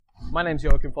My name's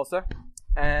Joachim Fosse,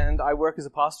 and I work as a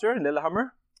pastor in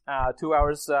Lillehammer, 2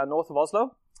 hours north of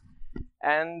Oslo.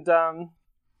 And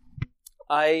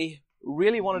I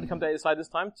really wanted to come to ASI this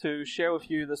time to share with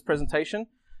you this presentation,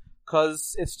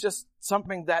 because it's just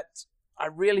something that I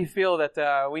really feel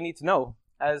that we need to know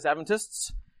as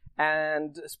Adventists,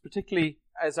 and particularly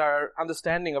as our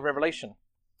understanding of Revelation.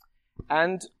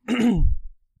 And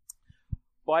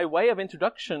by way of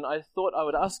introduction, I thought I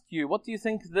would ask you, what do you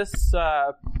think this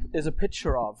is a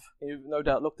picture of? You've no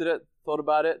doubt looked at it, thought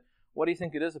about it. What do you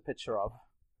think it is a picture of?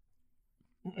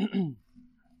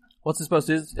 What's it supposed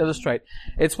to illustrate?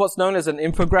 It's what's known as an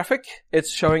infographic.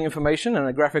 It's showing information in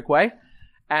a graphic way.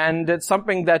 And it's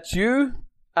something that you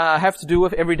have to do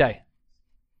with every day.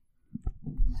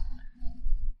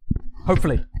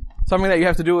 Hopefully. Something that you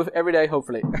have to do with every day,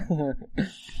 hopefully.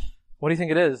 What do you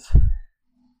think it is?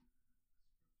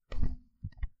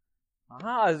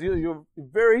 You're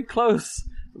very close.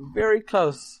 Very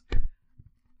close.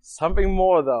 Something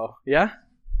more, though. Yeah?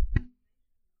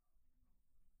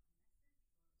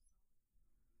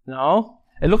 No?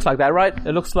 It looks like that, right?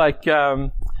 It looks like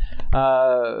a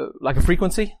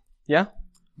frequency. Yeah?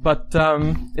 But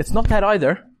it's not that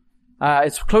either.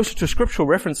 It's closer to scriptural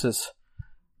references.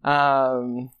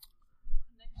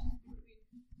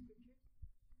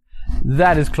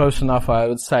 That is close enough, I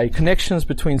would say. Connections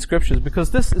between scriptures,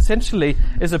 because this essentially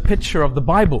is a picture of the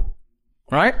Bible,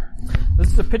 right?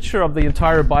 This is a picture of the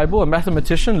entire Bible. A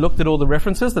mathematician looked at all the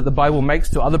references that the Bible makes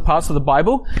to other parts of the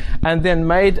Bible, and then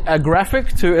made a graphic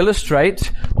to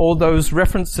illustrate all those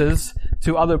references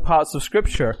to other parts of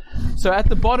Scripture. So at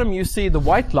the bottom you see the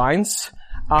white lines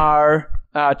are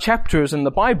chapters in the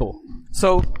Bible.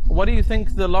 So what do you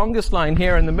think the longest line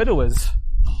here in the middle is?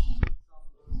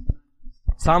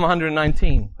 Psalm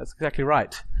 119. That's exactly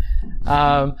right.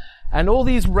 And all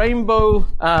these rainbow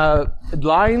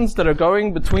lines that are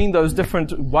going between those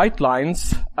different white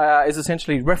lines is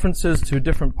essentially references to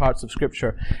different parts of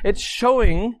Scripture. It's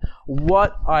showing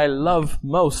what I love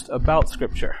most about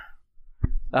Scripture.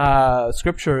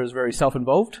 Scripture is very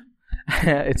self-involved.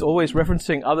 It's always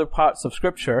referencing other parts of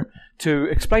Scripture to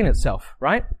explain itself,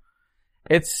 right?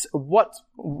 It's what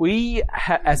we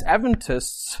as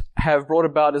Adventists have brought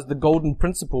about as the golden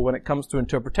principle when it comes to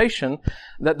interpretation,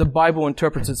 that the Bible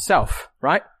interprets itself,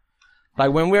 right?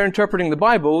 Like when we're interpreting the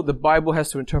Bible has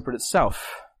to interpret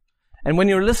itself. And when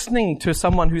you're listening to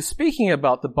someone who's speaking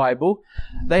about the Bible,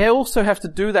 they also have to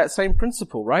do that same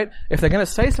principle, right? If they're going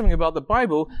to say something about the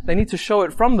Bible, they need to show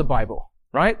it from the Bible,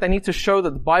 right? They need to show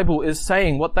that the Bible is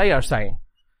saying what they are saying.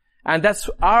 And that's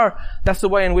the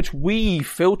way in which we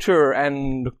filter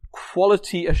and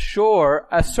quality assure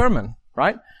a sermon,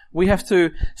 right? We have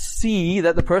to see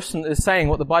that the person is saying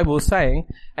what the Bible is saying,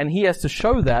 and he has to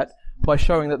show that by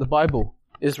showing that the Bible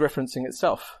is referencing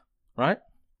itself, right?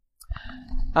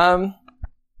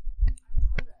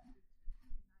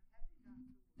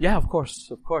 Yeah, of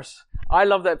course. I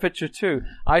love that picture too.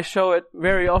 I show it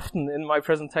very often in my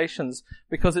presentations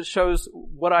because it shows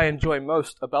what I enjoy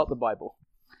most about the Bible.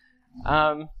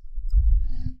 But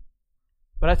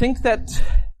I think that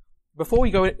before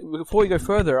we go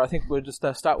further, I think we'll just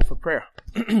start with a prayer.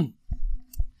 Dear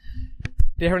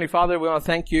Heavenly Father, we want to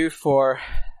thank you for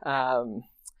a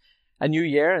new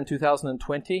year in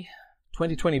 2020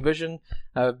 vision,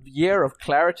 a year of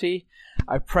clarity.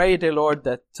 I pray, dear Lord,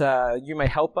 that you may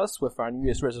help us with our New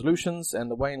Year's resolutions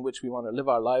and the way in which we want to live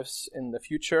our lives in the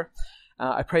future.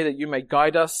 I pray that you may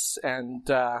guide us and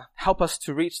help us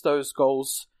to reach those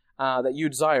goals that you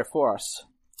desire for us.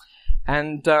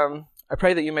 And I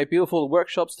pray that you may be with all the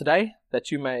workshops today,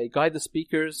 that you may guide the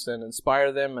speakers and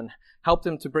inspire them and help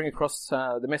them to bring across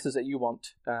the message that you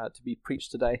want to be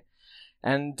preached today.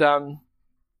 And I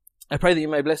pray that you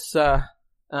may bless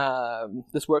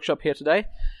this workshop here today,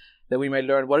 that we may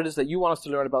learn what it is that you want us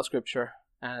to learn about Scripture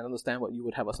and understand what you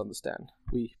would have us understand.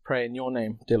 We pray in your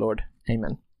name, dear Lord.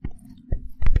 Amen.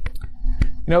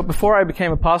 You know, before I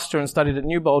became a pastor and studied at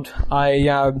Newbold,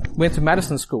 I went to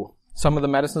Madison School. Some of the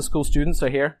Madison School students are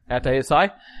here at ASI.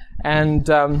 And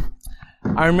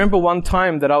I remember one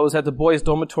time that I was at the boys'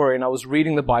 dormitory and I was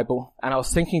reading the Bible, and I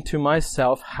was thinking to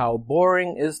myself, how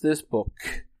boring is this book?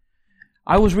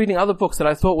 I was reading other books that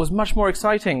I thought was much more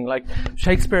exciting, like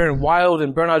Shakespeare and Wilde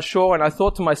and Bernard Shaw, and I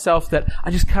thought to myself that I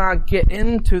just can't get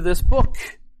into this book.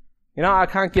 You know, I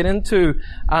can't get into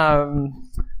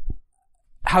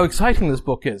how exciting this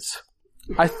book is.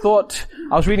 I thought,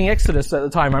 I was reading Exodus at the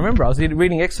time. I remember I was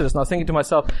reading Exodus and I was thinking to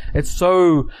myself, it's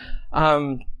so,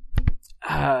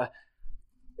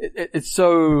 it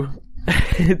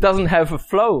doesn't have a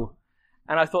flow.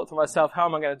 And I thought to myself, how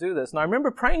am I going to do this? And I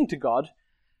remember praying to God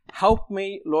Help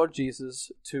me, Lord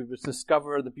Jesus, to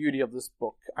discover the beauty of this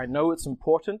book. I know it's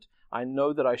important. I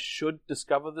know that I should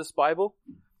discover this Bible,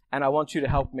 and I want you to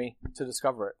help me to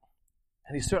discover it.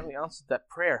 And he certainly answered that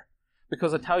prayer.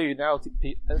 Because I tell you now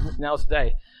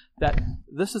today that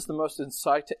this is the most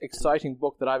exciting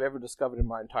book that I've ever discovered in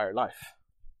my entire life.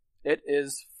 It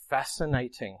is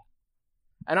fascinating.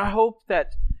 And I hope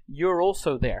that you're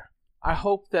also there. I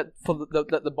hope that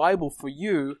that the Bible for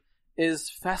you is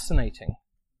fascinating.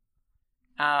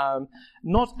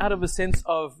 Not out of a sense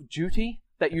of duty,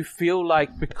 that you feel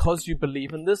like because you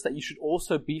believe in this, that you should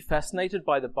also be fascinated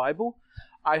by the Bible.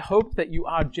 I hope that you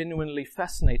are genuinely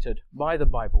fascinated by the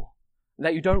Bible.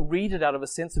 That you don't read it out of a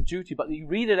sense of duty, but you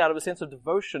read it out of a sense of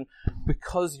devotion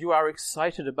because you are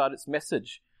excited about its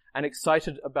message and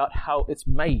excited about how it's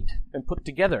made and put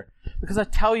together. Because I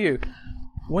tell you,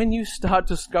 when you start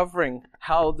discovering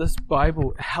how this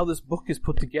book is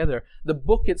put together, the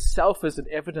book itself is an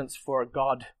evidence for a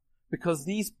God. Because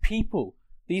these people,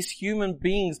 these human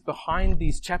beings behind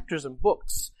these chapters and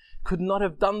books could not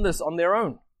have done this on their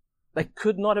own. They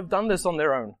could not have done this on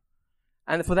their own.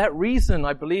 And for that reason,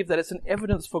 I believe that it's an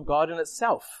evidence for God in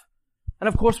itself. And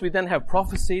of course, we then have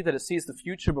prophecy, that it sees the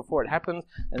future before it happens,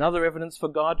 another evidence for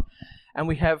God. And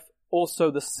we have also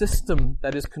the system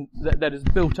that is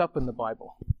built up in the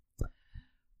Bible.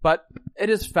 But it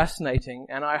is fascinating,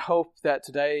 and I hope that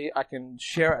today I can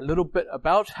share a little bit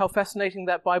about how fascinating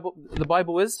the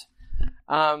Bible is.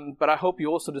 But I hope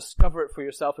you also discover it for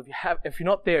yourself. If you're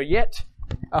not there yet,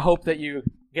 I hope that you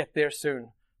get there soon,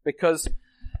 because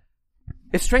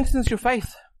it strengthens your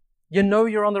faith. You know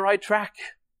you're on the right track.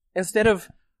 Instead of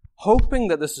hoping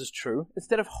that this is true,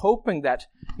 instead of hoping that,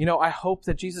 I hope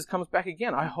that Jesus comes back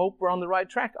again. I hope we're on the right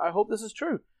track. I hope this is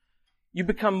true. You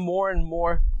become more and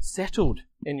more settled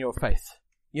in your faith.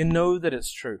 You know that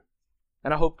it's true.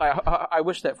 And I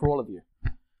wish that for all of you.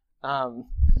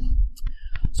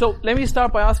 So let me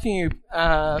start by asking you,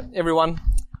 everyone,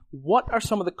 what are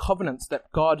some of the covenants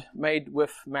that God made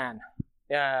with man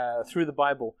through the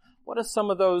Bible? What are some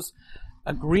of those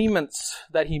agreements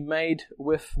that he made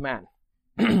with man?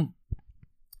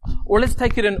 Or let's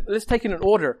take it in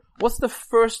order. What's the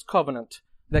first covenant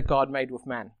that God made with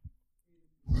man?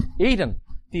 Eden,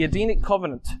 the Edenic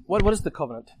covenant. What is the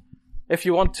covenant? If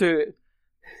you want to... It was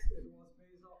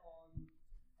based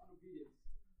on obedience.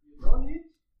 You don't eat,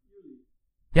 you eat.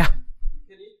 Yeah.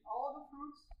 You can eat all the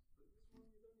fruits, but this one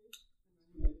you don't eat,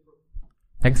 and then you eat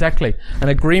fruit. Exactly. An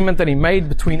agreement that he made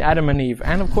between Adam and Eve.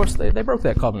 And of course, they broke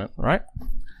that covenant, right?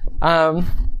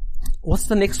 What's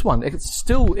the next one? It's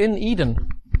still in Eden.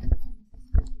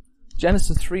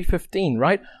 Genesis 3:15,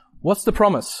 right? What's the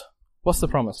promise? What's the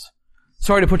promise?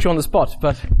 Sorry to put you on the spot,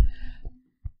 but...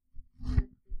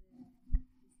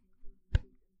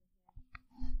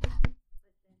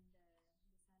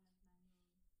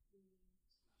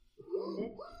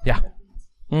 Yeah.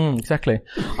 Exactly.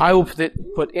 I will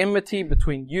put enmity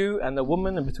between you and the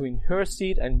woman, and between her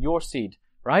seed and your seed,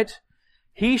 right?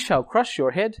 He shall crush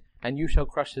your head, and you shall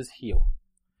crush his heel.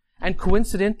 And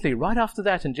coincidentally, right after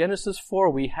that, in Genesis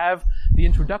 4, we have the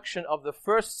introduction of the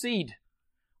first seed.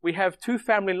 We have two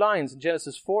family lines in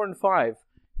Genesis 4 and 5.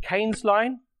 Cain's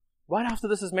line, right after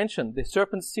this is mentioned, the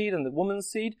serpent's seed and the woman's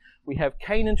seed. We have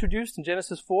Cain introduced in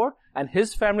Genesis 4 and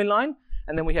his family line.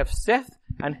 And then we have Seth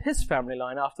and his family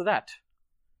line after that.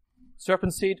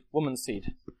 Serpent seed, woman's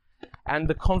seed. And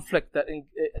the conflict that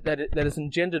is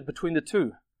engendered between the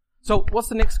two. So what's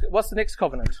the next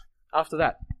covenant after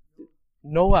that?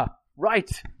 Noah.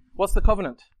 Right. What's the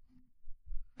covenant?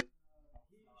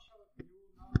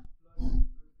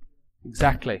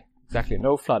 Exactly.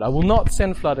 No flood. I will not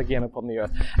send flood again upon the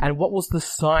earth. And what was the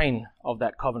sign of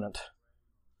that covenant?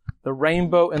 The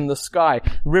rainbow in the sky.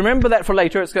 Remember that for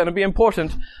later. It's going to be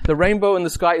important. The rainbow in the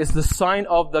sky is the sign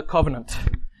of the covenant.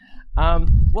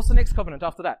 What's the next covenant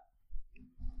after that?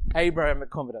 Abrahamic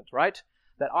covenant, right?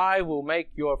 That I will make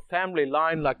your family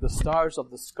line like the stars of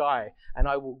the sky, and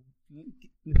I will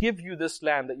give you this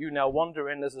land that you now wander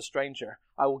in as a stranger.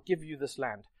 I will give you this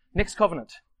land. Next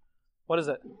covenant. What is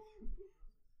it?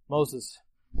 Moses.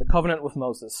 The covenant with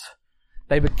Moses.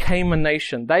 They became a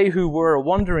nation. They who were a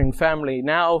wandering family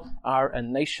now are a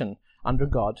nation under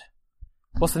God.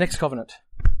 What's the next covenant?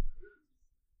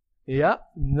 Yeah,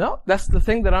 no, that's the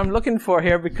thing that I'm looking for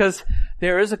here, because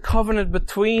there is a covenant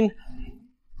between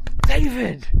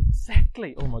David.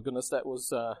 Exactly. Oh my goodness, that's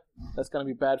going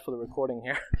to be bad for the recording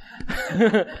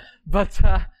here. But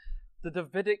the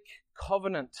Davidic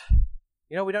covenant.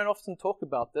 We don't often talk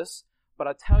about this, but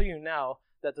I tell you now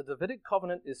that the Davidic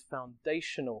covenant is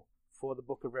foundational for the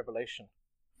book of Revelation.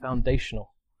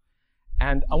 Foundational.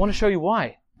 And I want to show you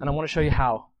why, and I want to show you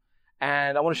how.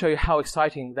 And I want to show you how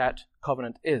exciting that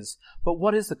covenant is. But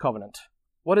what is the covenant?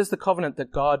 What is the covenant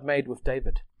that God made with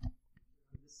David?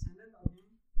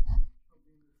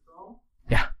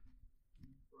 Yeah.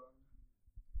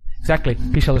 Exactly.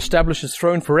 He shall establish his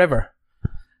throne forever.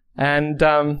 And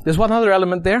there's one other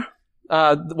element there.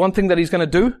 One thing that he's going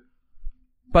to do.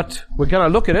 But we're going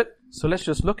to look at it. So let's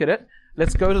just look at it.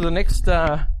 Let's go to the next...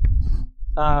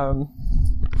 oh,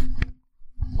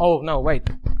 no, wait.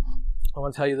 I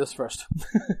want to tell you this first.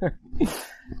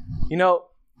 You know,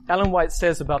 Ellen White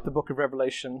says about the book of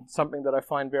Revelation something that I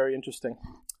find very interesting.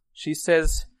 She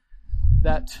says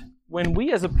that when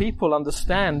we as a people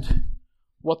understand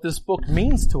what this book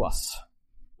means to us,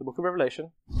 the book of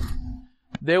Revelation,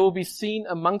 there will be seen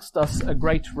amongst us a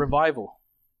great revival.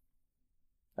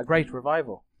 A great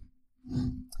revival.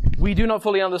 We do not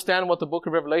fully understand what the book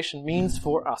of Revelation means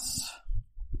for us.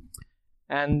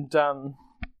 And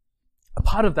a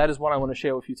part of that is what I want to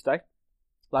share with you today.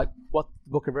 Like what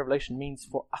the book of Revelation means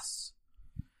for us.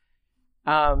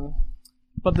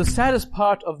 But the saddest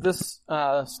part of this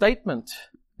statement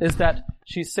is that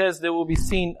she says there will be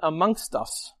seen amongst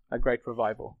us a great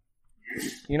revival.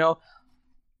 You know,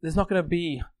 there's not going to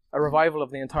be a revival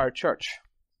of the entire church,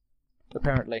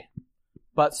 apparently.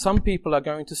 But some people are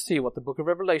going to see what the book of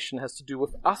Revelation has to do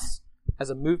with us as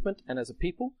a movement and as a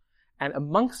people. And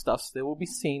amongst us, there will be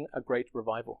seen a great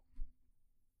revival.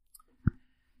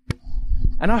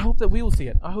 And I hope that we will see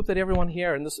it. I hope that everyone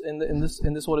here in this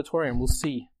auditorium will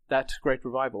see that great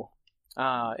revival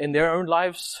in their own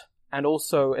lives and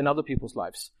also in other people's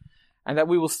lives. And that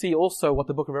we will see also what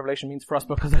the book of Revelation means for us,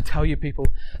 because I tell you people,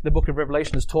 the book of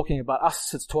Revelation is talking about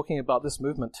us. It's talking about this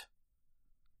movement.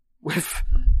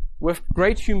 With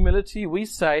great humility, we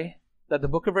say that the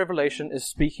book of Revelation is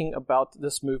speaking about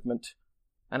this movement,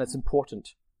 and it's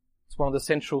important. It's one of the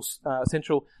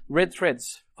central red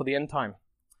threads for the end time.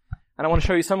 And I want to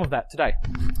show you some of that today.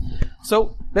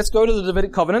 So let's go to the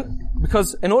Davidic covenant,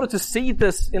 because in order to see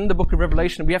this in the book of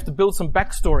Revelation, we have to build some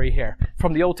backstory here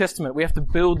from the Old Testament. We have to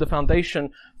build the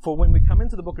foundation for when we come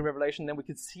into the book of Revelation, then we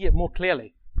can see it more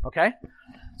clearly. Okay?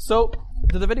 So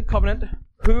the Davidic covenant,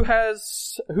 who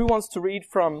wants to read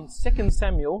from 2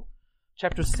 Samuel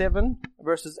chapter 7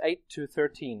 verses 8 to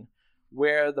 13,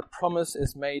 where the promise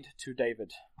is made to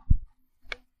David.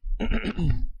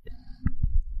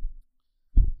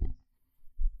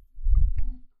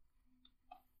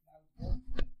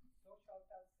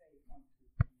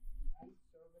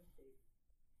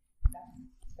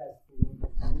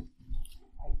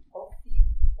 I took thee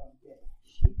from the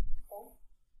sheepfold,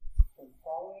 from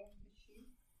following the sheep,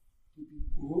 to be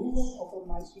ruler over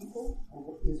my people,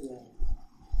 over Israel.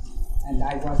 And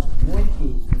I was with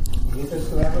thee,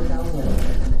 whithersoever thou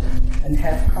wert, and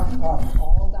have cut off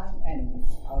all thine enemies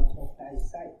out of thy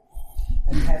sight,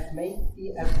 and have made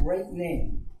thee a great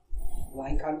name,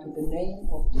 like unto the name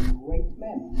of the great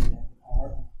men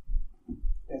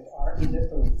that are in the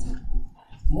earth.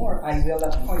 More, I will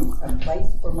appoint a place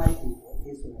for my people,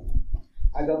 Israel.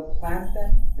 I will plant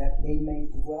them, that they may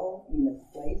dwell in a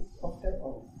place of their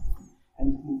own,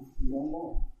 and move no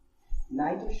more.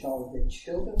 Neither shall the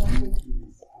children of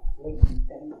wickedness afflict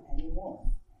them any more,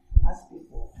 as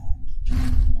before time.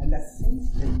 And as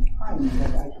since the time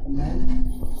that I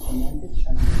commanded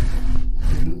Joachim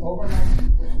to be over my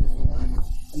people Israel,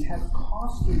 and have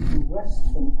caused thee to rest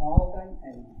from all thine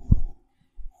enemies.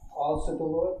 Also the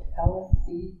Lord telleth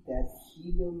thee that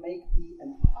he will make thee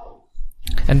an house.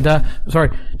 And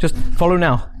just follow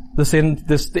now.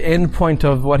 The end point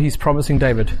of what he's promising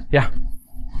David. Yeah.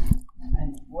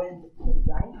 And when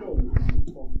thy days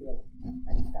be fulfilled,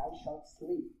 and thou shalt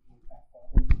sleep with thy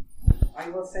father, I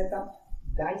will set up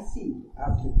thy seed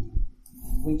after thee,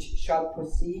 which shall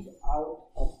proceed out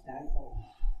of thy own.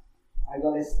 I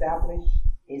will establish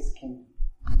his kingdom.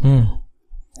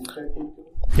 And 13:2.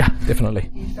 Yeah, definitely.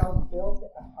 He shall build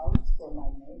a house for my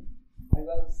name. I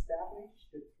will establish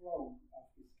the throne of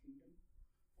his kingdom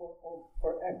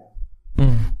forever.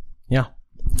 Yeah.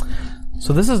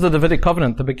 So this is the Davidic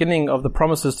covenant, the beginning of the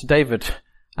promises to David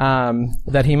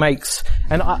that he makes.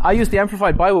 And I use the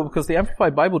Amplified Bible because the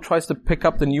Amplified Bible tries to pick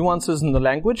up the nuances in the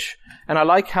language. And I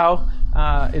like how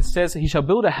it says, he shall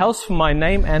build a house for my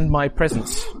name and my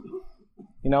presence.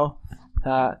 You know,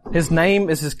 his name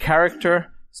is his character.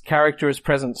 His character is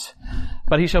presence.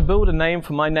 But he shall build a name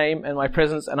for my name and my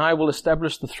presence, and I will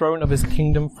establish the throne of his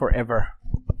kingdom forever.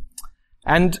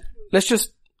 And let's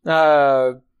just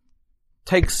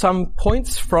take some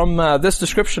points from this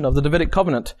description of the Davidic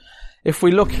covenant. If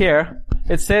we look here,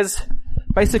 it says,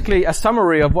 basically a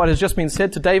summary of what has just been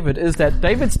said to David is that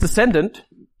David's descendant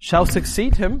shall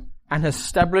succeed him and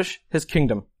establish his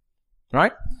kingdom.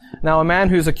 Right? Now, a man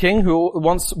who's a king who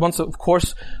wants, of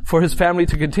course, for his family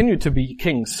to continue to be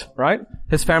kings, right?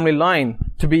 His family line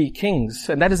to be kings.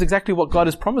 And that is exactly what God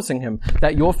is promising him,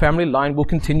 that your family line will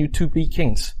continue to be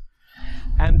kings.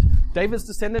 And David's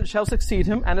descendant shall succeed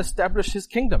him and establish his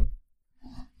kingdom.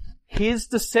 His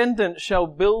descendant shall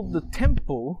build the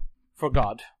temple for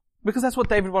God. Because that's what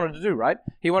David wanted to do, right?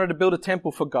 He wanted to build a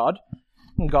temple for God.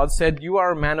 And God said, you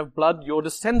are a man of blood, your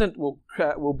descendant will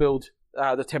build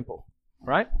the temple,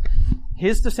 right?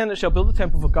 His descendant shall build a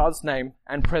temple for God's name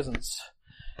and presence.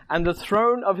 And the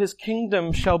throne of his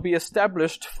kingdom shall be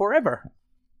established forever.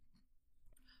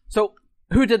 So,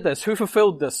 who did this? Who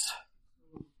fulfilled this?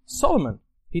 Solomon.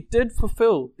 He did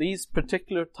fulfill these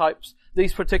particular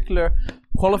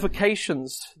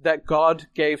qualifications that God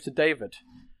gave to David.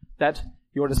 That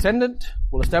your descendant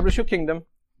will establish your kingdom,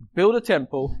 build a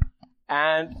temple,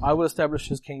 and I will establish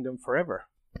his kingdom forever.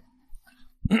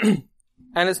 And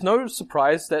it's no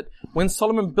surprise that when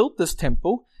Solomon built this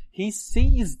temple, he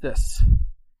sees this.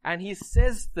 And he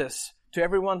says this to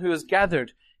everyone who is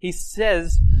gathered. He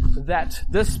says that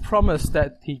this promise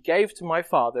that he gave to my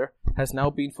father has now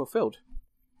been fulfilled.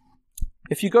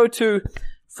 If you go to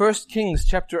 1 Kings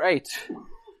chapter 8,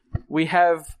 we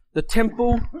have the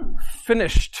temple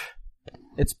finished.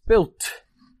 It's built.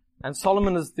 And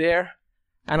Solomon is there.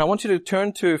 And I want you to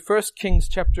turn to 1 Kings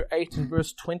chapter 8 and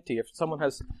verse 20. If someone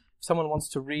wants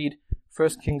to read 1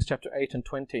 Kings chapter 8 and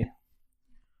 20,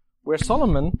 where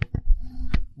Solomon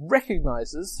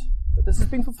recognizes that this has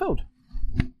been fulfilled.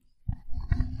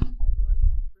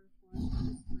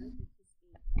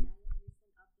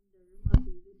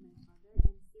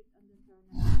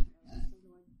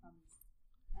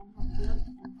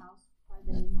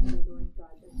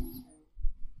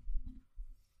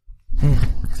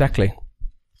 Exactly.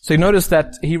 So you notice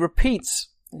that he repeats,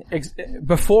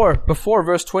 before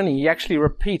verse 20, he actually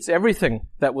repeats everything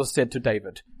that was said to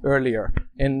David earlier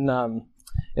in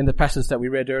the passage that we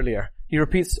read earlier. He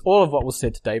repeats all of what was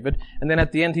said to David, and then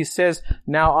at the end he says,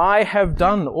 now I have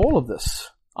done all of this.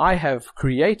 I have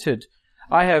created,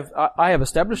 I have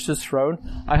established his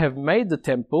throne, I have made the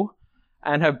temple,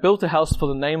 and have built a house for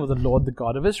the name of the Lord, the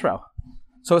God of Israel.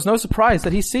 So it's no surprise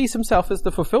that he sees himself as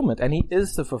the fulfillment, and he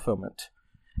is the fulfillment.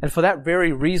 And for that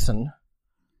very reason,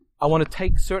 I want to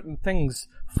take certain things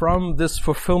from this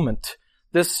fulfillment,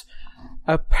 this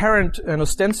apparent and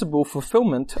ostensible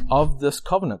fulfillment of this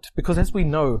covenant. Because as we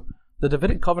know, the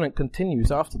Davidic covenant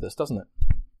continues after this, doesn't it?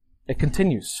 It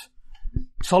continues.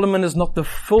 Solomon is not the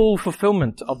full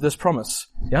fulfillment of this promise.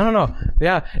 No.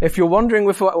 Yeah, if you're wondering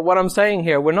with what I'm saying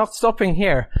here, we're not stopping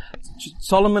here.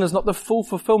 Solomon is not the full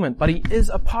fulfillment, but he is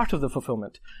a part of the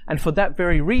fulfillment. And for that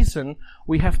very reason,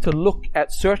 we have to look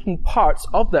at certain parts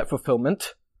of that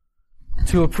fulfillment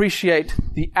to appreciate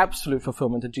the absolute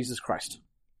fulfillment of Jesus Christ.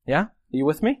 Yeah? Are you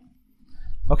with me?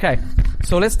 Okay,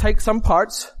 so let's take some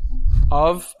parts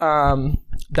of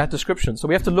that description. So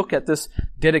we have to look at this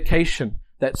dedication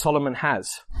that Solomon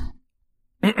has.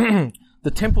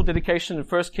 The temple dedication in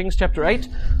 1 Kings chapter 8,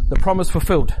 the promise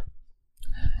fulfilled.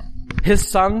 His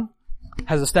son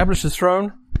has established his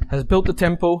throne, has built the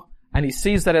temple, and he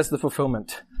sees that as the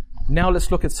fulfillment. Now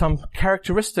let's look at some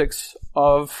characteristics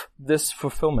of this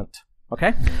fulfillment.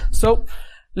 Okay? So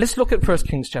let's look at 1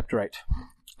 Kings chapter 8.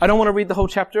 I don't want to read the whole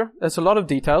chapter. There's a lot of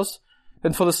details.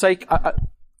 And for the sake,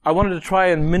 I wanted to try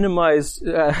and minimize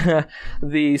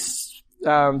the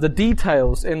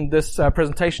details in this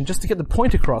presentation just to get the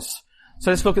point across. So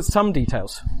let's look at some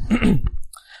details.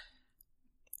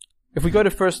 If we go to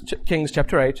 1 Kings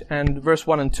chapter 8 and verse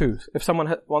 1 and 2, if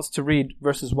someone wants to read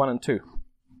verses 1 and 2.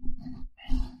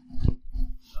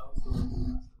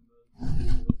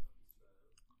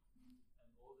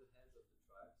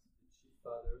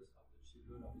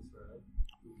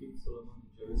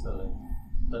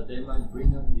 That they might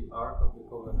bring up the ark of the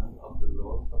covenant of the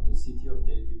Lord from the city of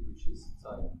David, which is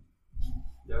Zion.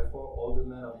 Therefore all the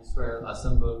men of Israel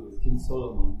assembled with King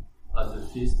Solomon at the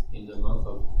feast in the month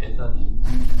of Etanim,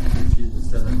 which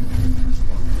is the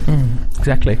 7th month.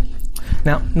 Exactly.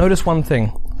 Now, notice one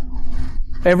thing.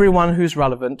 Everyone who's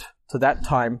relevant to that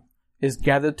time is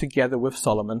gathered together with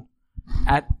Solomon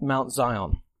at Mount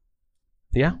Zion.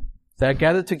 Yeah? They're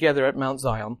gathered together at Mount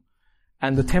Zion,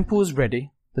 and the temple is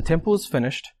ready. The temple is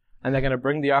finished, and they're going to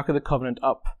bring the Ark of the Covenant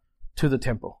up to the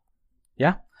temple.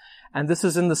 Yeah? And this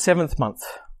is in the 7th month.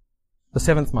 The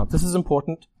 7th month. This is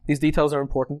important. These details are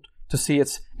important to see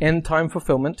its end time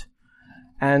fulfillment.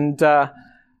 And the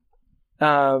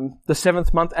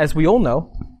 7th month, as we all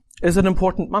know, is an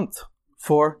important month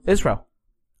for Israel.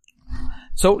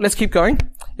 So let's keep going.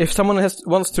 If someone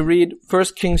wants to read 1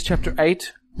 Kings chapter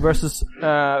 8, verse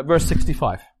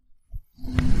 65.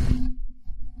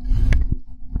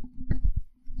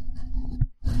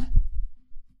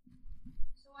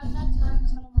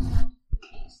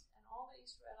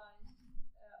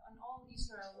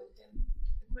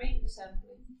 great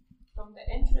assembly, from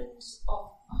the entrance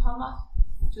of Hamath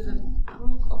to the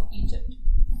brook of Egypt,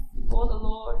 before the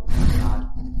Lord God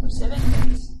for 7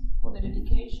 days for the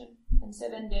dedication, and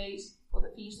 7 days for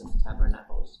the Feast of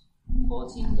Tabernacles,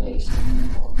 14 days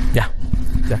before. Yeah,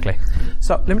 exactly.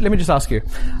 So let me just ask you.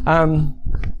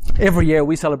 Every year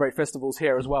we celebrate festivals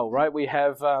here as well, right? We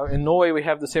have in Norway we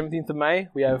have the 17th of May.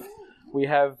 We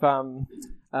have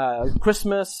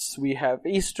Christmas. We have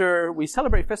Easter. We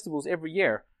celebrate festivals every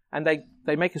year, and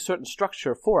they make a certain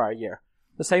structure for our year.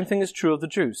 The same thing is true of the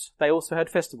Jews. They also had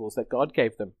festivals that God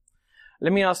gave them.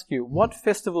 Let me ask you, what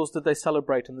festivals did they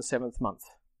celebrate in the 7th month?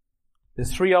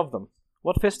 There's 3 of them.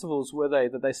 What festivals were they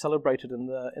that they celebrated in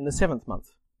the 7th month?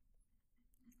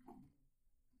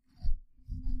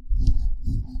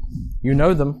 You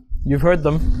know them. You've heard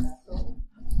them.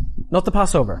 Not the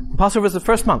Passover. The Passover is the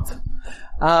 1st month.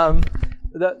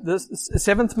 The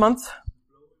 7th month,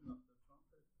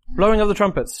 blowing of the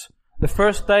trumpets. The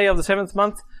 1st day of the 7th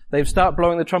month, they start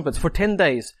blowing the trumpets for 10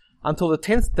 days until the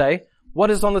 10th day. What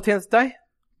is on the 10th day?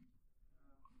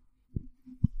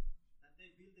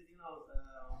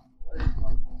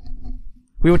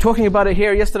 We were talking about it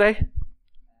here yesterday.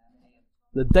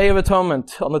 The Day of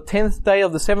Atonement. On the 10th day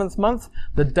of the 7th month,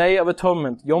 the Day of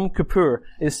Atonement, Yom Kippur,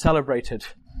 is celebrated.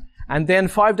 And then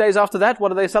 5 days after that, what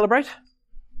do they celebrate?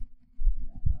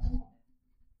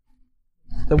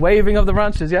 The waving of the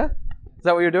branches, yeah? Is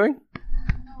that what you're doing?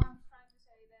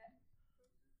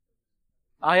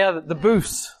 Ah, yeah, the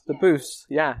booths. The booths.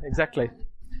 Yeah, exactly.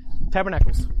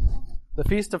 Tabernacles. The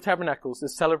Feast of Tabernacles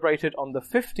is celebrated on the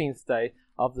 15th day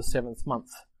of the 7th month.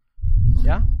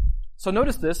 Yeah? So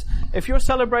notice this. If you're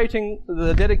celebrating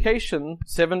the dedication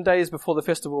 7 days before the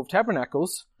Festival of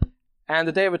Tabernacles, and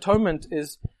the Day of Atonement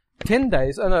is 5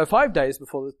 days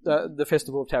before the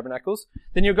Festival of Tabernacles,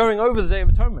 then you're going over the Day of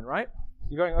Atonement, right?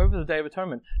 You're going over the Day of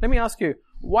Atonement. Let me ask you,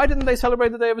 why didn't they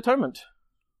celebrate the Day of Atonement?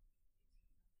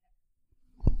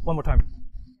 One more time.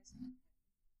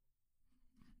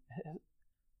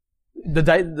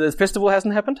 The festival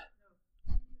hasn't happened?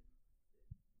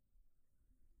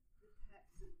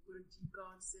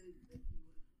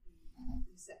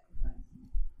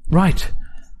 Right.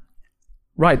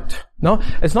 Right. No,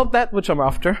 it's not that which I'm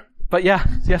after. But yeah,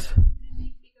 yes. Because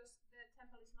the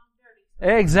temple is not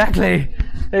dirty. Exactly.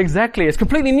 Exactly. It's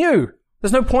completely new.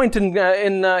 There's no point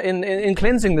in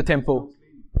cleansing the temple.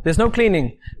 There's no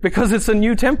cleaning because it's a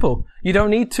new temple. You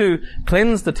don't need to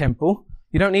cleanse the temple.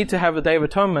 You don't need to have a Day of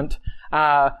Atonement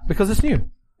because it's new.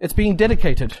 It's being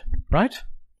dedicated, right?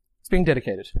 It's being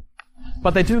dedicated.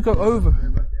 But they do go over.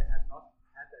 But they had not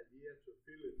had a year to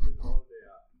fill it with all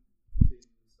their sins.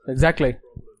 Exactly.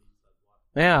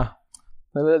 Yeah.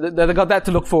 They got that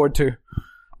to look forward to.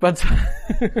 But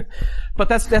but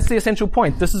that's the essential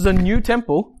point. This is a new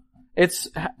temple. It's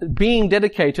being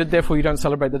dedicated, therefore you don't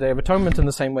celebrate the Day of Atonement in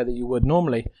the same way that you would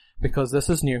normally, because this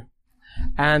is new.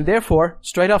 And therefore,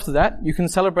 straight after that, you can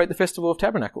celebrate the Festival of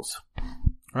Tabernacles.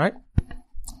 Right?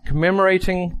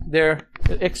 Commemorating their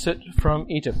exit from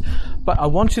Egypt. But I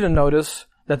want you to notice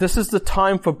that this is the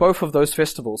time for both of those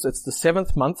festivals. It's the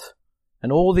 7th month,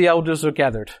 and all the elders are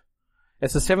gathered.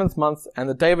 It's the 7th month, and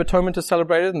the Day of Atonement is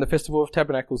celebrated, and the Festival of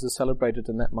Tabernacles is celebrated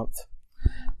in that month.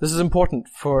 This is important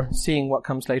for seeing what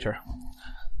comes later.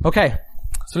 Okay,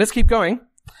 so let's keep going.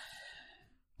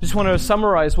 Just want to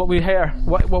summarize what we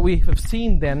have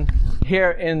seen then here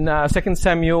in 2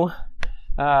 Samuel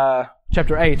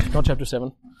chapter 8, not chapter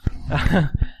 7.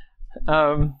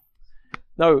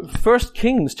 No, 1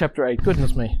 Kings chapter 8.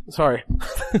 Goodness me. Sorry.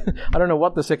 I don't know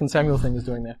what the 2 Samuel thing is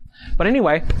doing there. But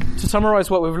anyway, to summarize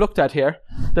what we've looked at here,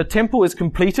 the temple is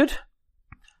completed.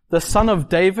 The son of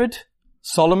David,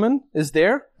 Solomon, is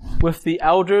there with the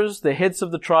elders, the heads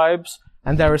of the tribes,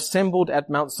 and they're assembled at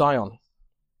Mount Zion.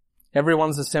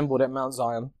 Everyone's assembled at Mount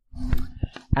Zion.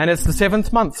 And it's the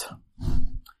 7th month.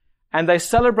 And they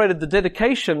celebrated the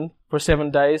dedication for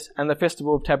 7 days and the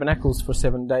Festival of Tabernacles for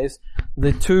 7 days.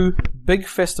 The 2 big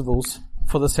festivals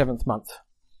for the 7th month.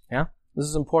 Yeah? This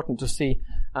is important to see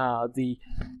the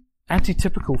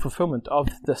antitypical fulfillment of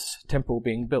this temple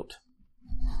being built.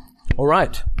 All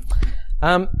right.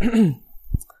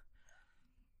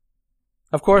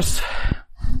 Of course,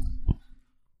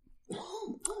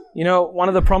 you know, one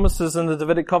of the promises in the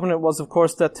Davidic covenant was, of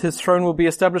course, that his throne will be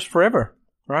established forever,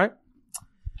 right?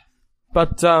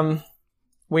 But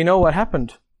we know what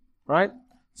happened, right?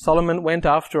 Solomon went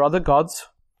after other gods,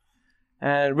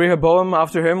 and Rehoboam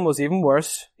after him was even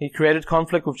worse. He created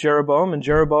conflict with Jeroboam, and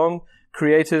Jeroboam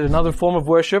created another form of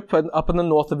worship up in the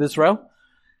north of Israel.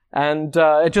 And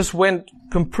it just went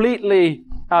completely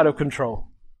out of control,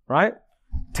 right?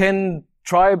 10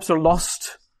 tribes are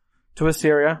lost to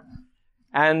Assyria.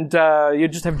 And you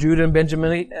just have Judah and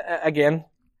Benjamin again.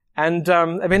 And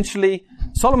eventually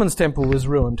Solomon's temple was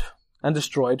ruined and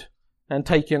destroyed and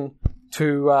taken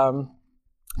to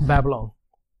Babylon.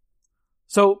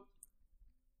 So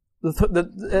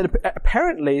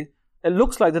apparently it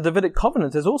looks like the Davidic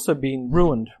covenant has also been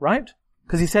ruined, right?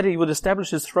 Because he said he would establish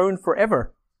his throne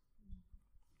forever.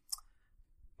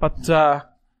 But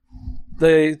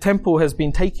the temple has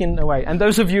been taken away. And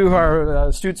those of you who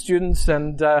are students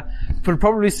and will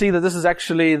probably see that this is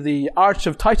actually the Arch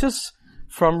of Titus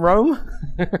from Rome.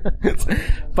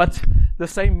 But the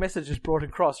same message is brought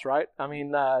across, right? I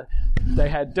mean, they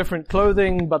had different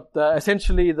clothing, but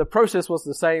essentially the process was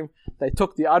the same. They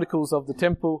took the articles of the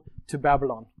temple to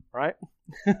Babylon, right?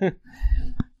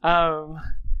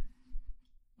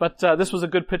 But this was a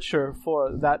good picture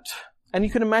for that. And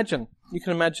you can imagine,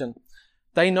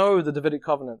 they know the Davidic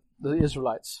covenant, the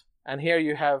Israelites. And here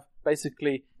you have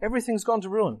basically everything's gone to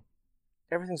ruin.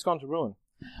 Everything's gone to ruin.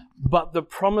 But the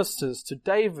promises to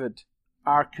David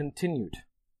are continued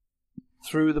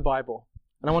through the Bible.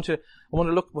 And I want to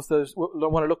look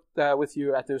with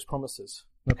you at those promises.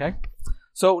 Okay?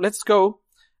 So let's go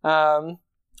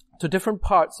to different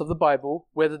parts of the Bible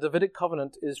where the Davidic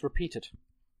covenant is repeated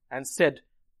and said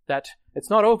that it's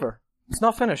not over. It's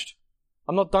not finished.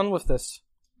 I'm not done with this,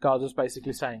 God is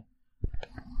basically saying.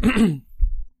 And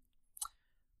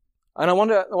I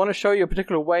want to show you a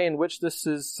particular way in which this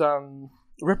is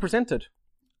represented.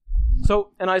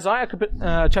 So in Isaiah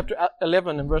chapter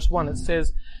 11 and verse 1 it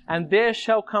says, "And there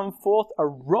shall come forth a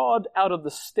rod out of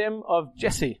the stem of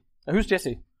Jesse." Now, who's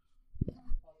Jesse?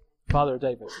 Father of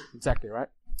David. Exactly, right?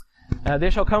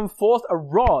 There shall come forth a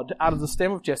rod out of the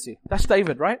stem of Jesse. That's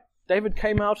David, right? David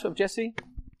came out of Jesse.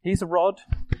 He's a rod.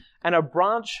 "And a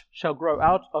branch shall grow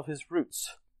out of his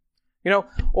roots." You know,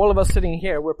 all of us sitting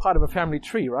here, we're part of a family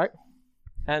tree, right?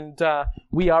 And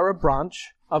we are a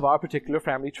branch of our particular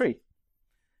family tree.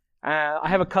 I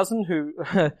have a cousin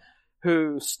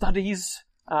who studies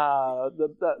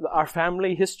our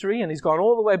family history, and he's gone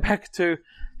all the way back to,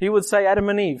 he would say, Adam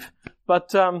and Eve.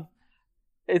 But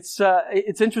it's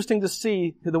interesting to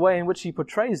see the way in which he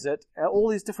portrays it. All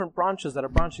these different branches that are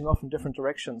branching off in different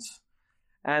directions.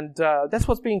 And that's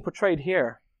what's being portrayed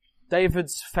here.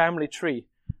 David's family tree.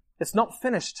 It's not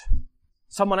finished.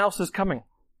 Someone else is coming.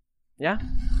 Yeah?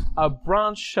 "A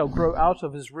branch shall grow out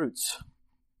of his roots."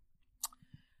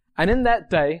 "And in that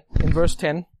day," in verse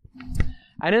 10,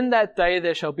 "and in that day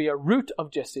there shall be a root of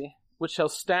Jesse, which shall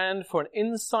stand for an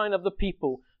ensign of the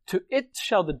people. To it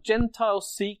shall the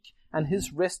Gentiles seek, and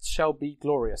his rest shall be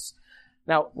glorious."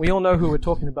 Now, we all know who we're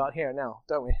talking about here now,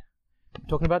 don't we? We're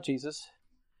talking about Jesus.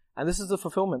 And this is the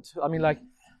fulfillment. I mean, like,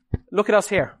 look at us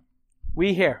here.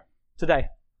 We here, today,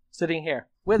 sitting here.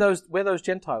 We're those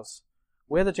Gentiles.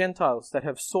 We're the Gentiles that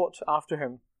have sought after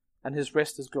him, and his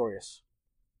rest is glorious.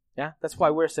 Yeah? That's why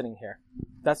we're sitting here.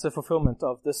 That's the fulfillment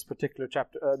of this particular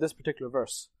chapter, this particular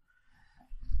verse.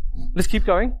 Let's keep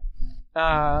going.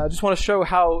 I just want to show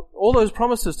how all those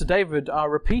promises to David are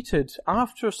repeated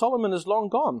after Solomon is long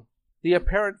gone. The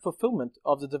apparent fulfillment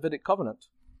of the Davidic covenant.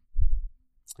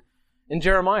 In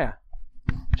Jeremiah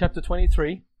chapter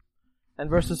 23 and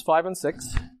verses 5 and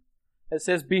 6, it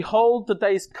says, "Behold, the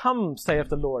days come, saith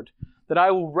the Lord, that I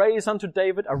will raise unto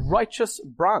David a righteous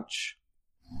branch.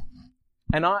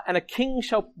 And a king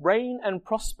shall reign and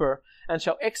prosper, and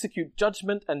shall execute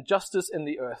judgment and justice in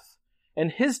the earth.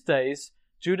 In his days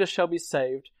Judah shall be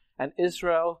saved, and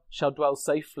Israel shall dwell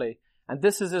safely. And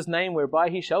this is his name whereby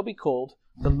he shall be called,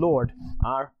 the Lord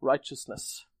our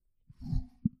righteousness."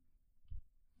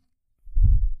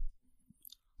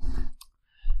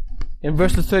 In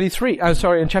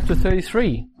in chapter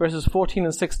 33, verses 14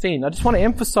 and 16, I just want to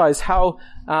emphasize how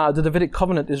the Davidic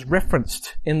covenant is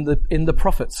referenced in the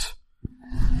prophets.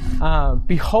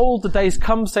 "Behold, the days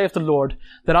come, saith the Lord,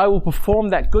 that I will perform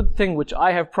that good thing which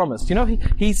I have promised." You know,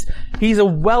 he's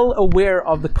well aware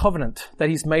of the covenant that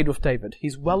he's made with David.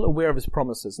 He's well aware of his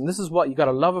promises. And this is what you got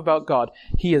to love about God.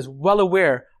 He is well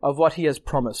aware of what he has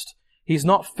promised. He's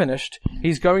not finished.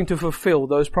 He's going to fulfill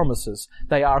those promises.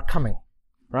 They are coming.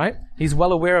 Right? He's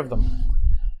well aware of them.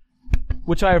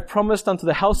 "Which I have promised unto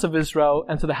the house of Israel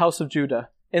and to the house of Judah.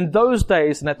 In those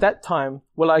days and at that time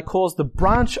will I cause the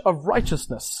branch of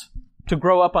righteousness to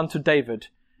grow up unto David,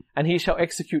 and he shall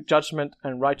execute judgment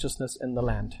and righteousness in the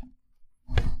land."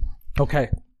 Okay,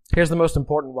 here's the most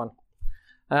important one.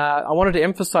 I wanted to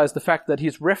emphasize the fact that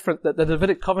that the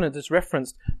Davidic covenant is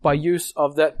referenced by use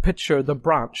of that picture, the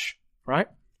branch. Right?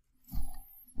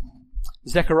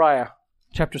 Zechariah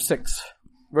chapter 6.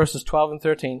 Verses 12 and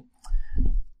 13.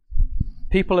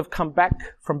 People have come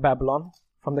back from Babylon,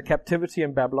 from the captivity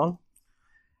in Babylon,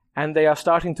 and they are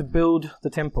starting to build the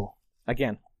temple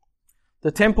again.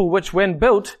 The temple which, when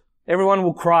built, everyone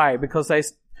will cry because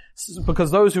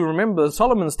those who remember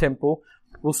Solomon's temple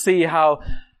will see how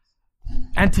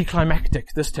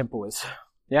anticlimactic this temple is.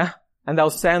 Yeah? And they'll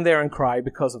stand there and cry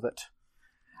because of it.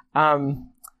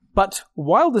 But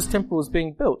while this temple is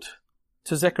being built,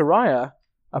 to Zechariah,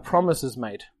 a promise is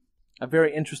made. A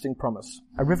very interesting promise.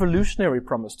 A revolutionary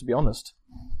promise, to be honest.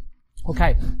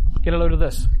 Okay, get a load of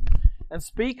this. And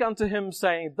speak unto him,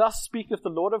 saying, Thus speaketh the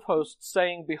Lord of hosts,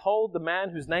 saying, Behold the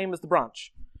man whose name is the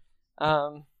branch.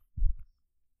 Now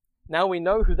we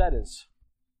know who that is.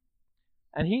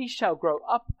 And he shall grow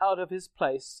up out of his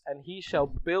place, and he shall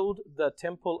build the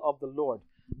temple of the Lord.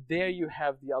 There you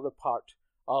have the other part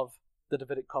of the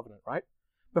Davidic covenant, right?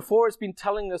 Before it's been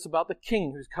telling us about the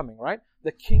king who's coming, right?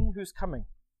 The king who's coming.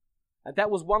 And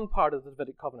that was one part of the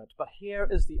Davidic covenant. But here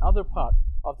is the other part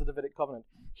of the Davidic covenant.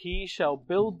 He shall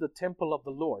build the temple of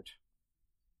the Lord.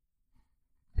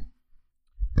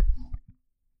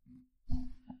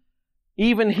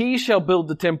 Even he shall build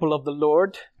the temple of the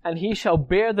Lord, and he shall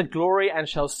bear the glory, and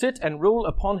shall sit and rule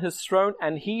upon his throne,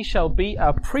 and he shall be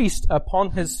a priest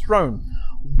upon his throne.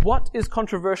 What is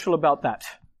controversial about that?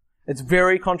 It's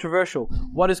very controversial.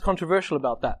 What is controversial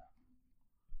about that?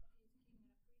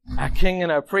 A king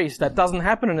and a priest. That doesn't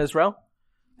happen in Israel.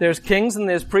 There's kings and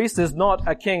there's priests. There's not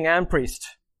a king and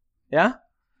priest. Yeah?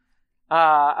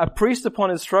 A priest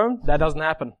upon his throne. That doesn't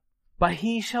happen. But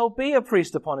he shall be a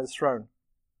priest upon his throne.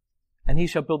 And he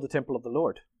shall build the temple of the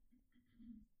Lord.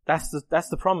 That's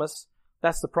the promise.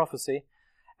 That's the prophecy.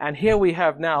 And here we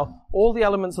have now all the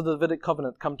elements of the Davidic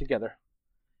covenant come together.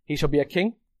 He shall be a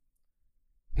king.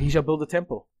 He shall build a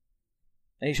temple.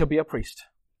 And he shall be a priest.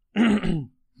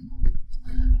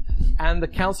 And the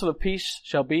counsel of peace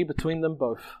shall be between them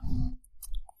both.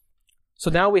 So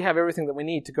now we have everything that we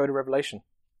need to go to Revelation,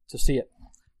 to see it.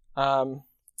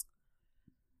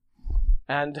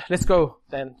 And let's go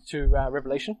then to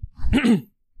Revelation.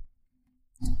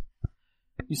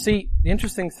 You see, the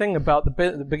interesting thing about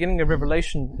the beginning of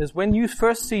Revelation is when you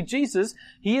first see Jesus,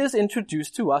 he is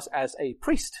introduced to us as a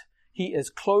priest. He is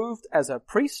clothed as a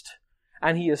priest,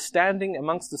 and he is standing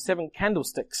amongst the 7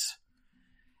 candlesticks.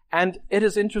 And it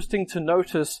is interesting to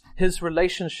notice his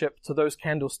relationship to those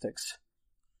candlesticks.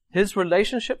 His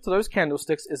relationship to those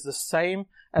candlesticks is the same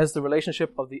as the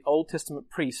relationship of the Old Testament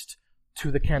priest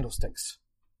to the candlesticks.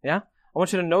 Yeah? I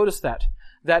want you to notice that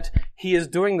he is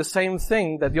doing the same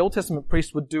thing that the Old Testament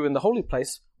priest would do in the holy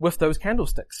place with those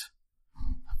candlesticks.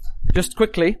 Just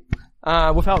quickly,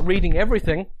 without reading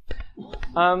everything,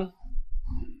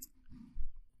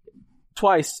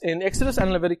 twice in Exodus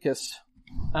and Leviticus,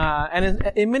 and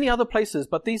in many other places,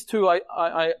 but these two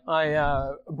I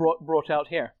brought out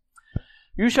here.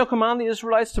 You shall command the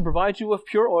Israelites to provide you with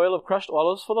pure oil of crushed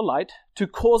olives for the light, to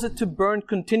cause it to burn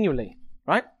continually.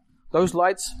 Right? Those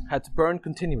lights had to burn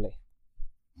continually.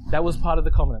 That was part of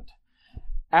the covenant.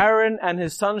 Aaron and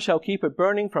his sons shall keep it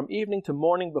burning from evening to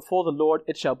morning before the Lord.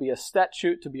 It shall be a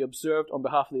statute to be observed on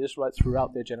behalf of the Israelites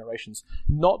throughout their generations.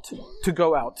 Not to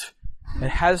go out. It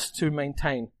has to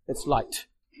maintain its light.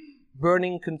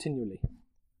 Burning continually.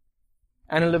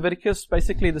 And in Leviticus,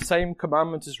 basically the same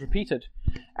commandment is repeated.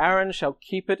 Aaron shall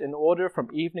keep it in order from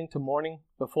evening to morning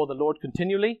before the Lord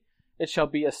continually. It shall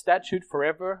be a statute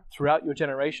forever throughout your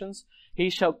generations. He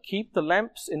shall keep the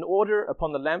lamps in order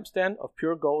upon the lampstand of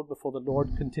pure gold before the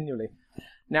Lord continually.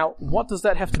 Now, what does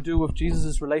that have to do with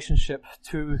Jesus' relationship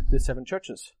to the 7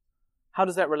 churches? How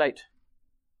does that relate?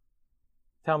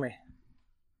 Tell me.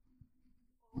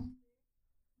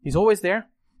 He's always there.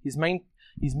 He's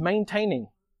maintaining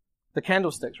the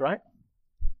candlesticks, right?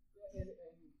 In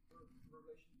Revelation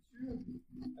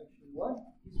 2, actually 1,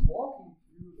 he's walking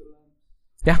through the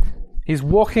lamps. Yeah. He's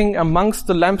walking amongst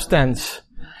the lampstands.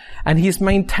 And he's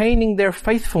maintaining their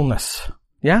faithfulness.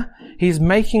 Yeah? He's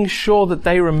making sure that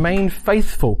they remain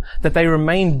faithful, that they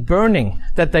remain burning,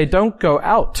 that they don't go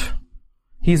out.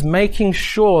 He's making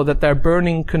sure that they're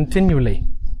burning continually.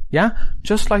 Yeah?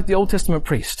 Just like the Old Testament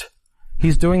priest.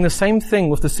 He's doing the same thing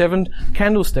with the 7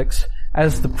 candlesticks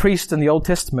as the priest in the Old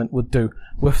Testament would do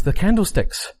with the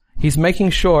candlesticks. He's making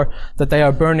sure that they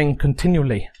are burning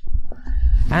continually.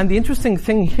 And the interesting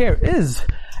thing here is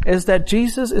that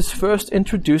Jesus is first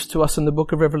introduced to us in the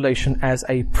book of Revelation as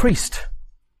a priest.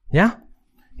 Yeah?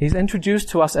 He's introduced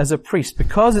to us as a priest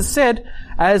because it said,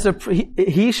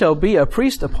 he shall be a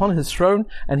priest upon his throne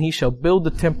and he shall build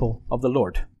the temple of the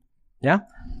Lord. Yeah?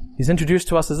 He's introduced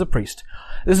to us as a priest.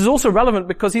 This is also relevant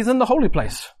because he's in the holy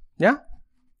place. Yeah?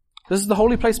 This is the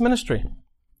holy place ministry.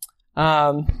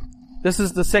 This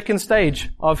is the second stage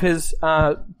of his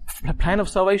plan of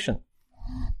salvation.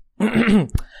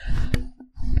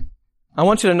 I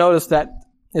want you to notice that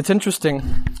it's interesting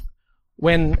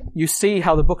when you see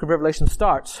how the book of Revelation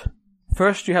starts.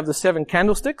 First you have the 7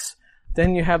 candlesticks,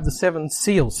 then you have the 7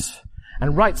 seals.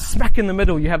 And right smack in the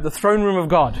middle you have the throne room of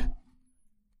God.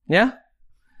 Yeah?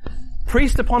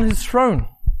 Priest upon his throne.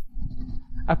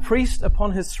 A priest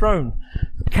upon his throne.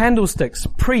 Candlesticks,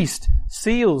 priest,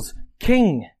 seals,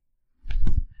 king.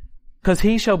 Because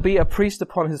he shall be a priest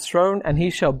upon his throne, and he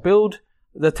shall build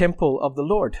the temple of the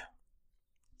Lord.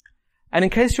 And in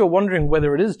case you're wondering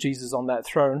whether it is Jesus on that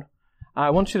throne, I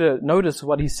want you to notice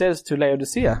what he says to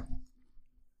Laodicea.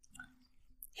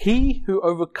 He who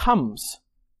overcomes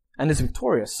and is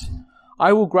victorious,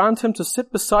 I will grant him to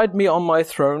sit beside me on my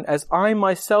throne, as I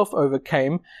myself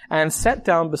overcame and sat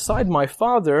down beside my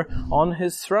Father on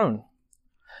his throne.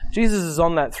 Jesus is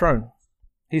on that throne.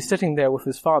 He's sitting there with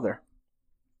his Father.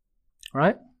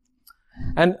 Right?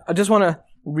 And I just want to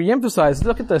re-emphasize,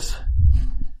 look at this.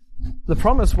 The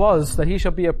promise was that he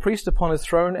shall be a priest upon his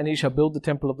throne, and he shall build the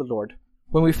temple of the Lord.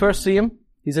 When we first see him,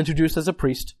 he's introduced as a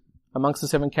priest amongst the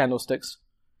 7 candlesticks.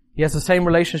 He has the same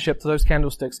relationship to those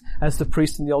candlesticks as the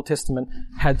priest in the Old Testament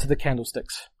had to the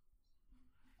candlesticks.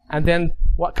 And then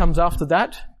what comes after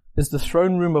that is the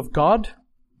throne room of God.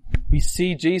 We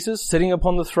see Jesus sitting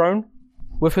upon the throne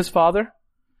with his Father.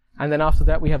 And then after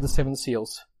that we have the 7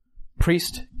 seals.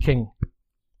 Priest, king.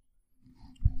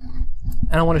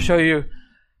 And I want to show you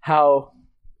how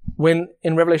when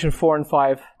in Revelation 4 and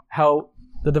 5, how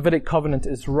the Davidic covenant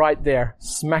is right there,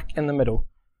 smack in the middle.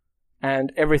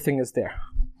 And everything is there.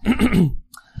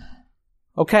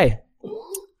 Okay.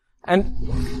 And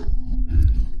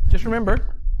just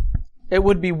remember, it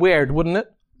would be weird, wouldn't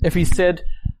it? If he said,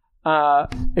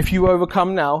 if you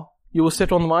overcome now, you will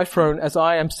sit on my throne as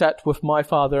I am sat with my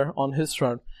Father on his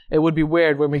throne. It would be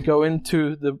weird when we go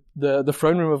into the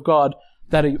throne room of God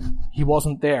that he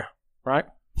wasn't there, right?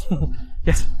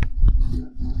 Yes.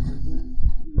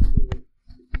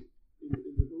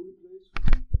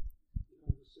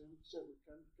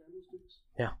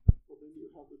 Yeah. But then you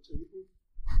have the table,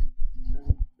 and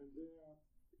there,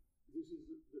 this is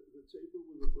the table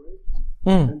with the bread,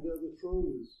 and there the throne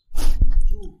is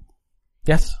 2.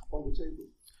 Yes. On the table.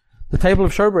 The table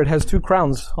of showbread has 2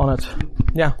 crowns on it.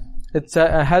 Yeah. It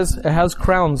has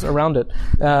crowns around it,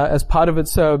 as part of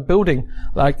its, building.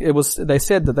 Like they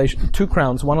said that 2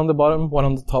 crowns, one on the bottom, one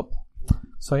on the top.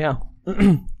 So yeah.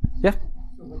 Yeah.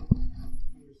 So what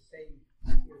you're saying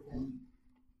here then,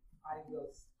 I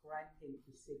will grant him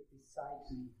to sit beside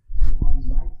me on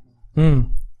my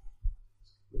throne.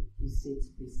 He sits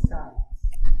beside.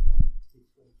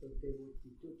 So there would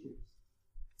be 2 chairs.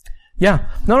 Yeah.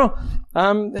 No.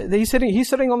 He's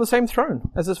sitting on the same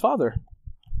throne as his Father.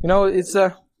 You know, it's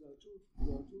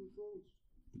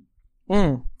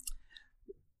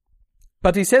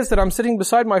But he says that I'm sitting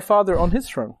beside my Father on his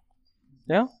throne.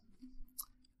 Yeah?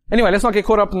 Anyway, let's not get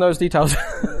caught up in those details. As I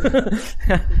understand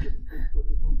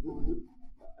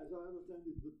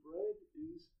it, the bread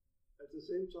is, at the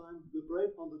same time, the bread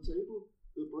on the table,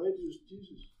 the bread is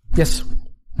Jesus. Yes.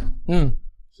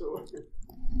 So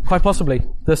quite possibly.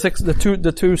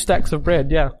 The two stacks of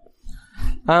bread, yeah.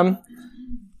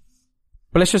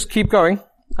 But let's just keep going.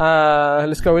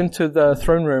 Let's go into the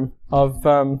throne room of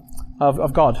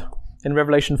God in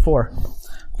Revelation 4.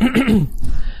 I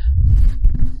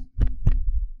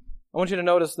want you to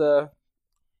notice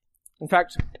in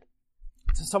fact,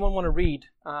 does someone want to read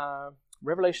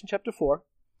Revelation chapter 4,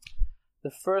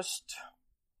 the first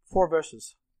 4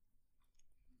 verses?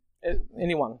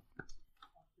 Anyone?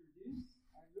 After this,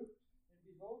 I looked,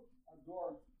 and behold, a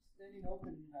door standing open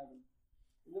in heaven.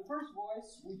 And the first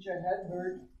voice which I had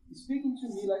heard, speaking to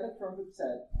me like a trumpet,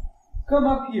 said, "Come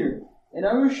up here, and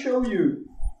I will show you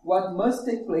what must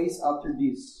take place after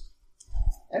this."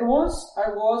 And once I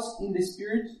was in the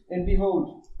Spirit, and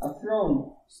behold, a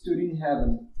throne stood in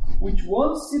heaven, which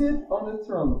one seated on the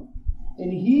throne.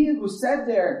 And he who sat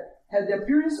there had the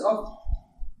appearance of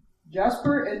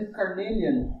jasper and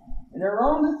carnelian, and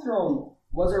around the throne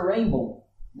was a rainbow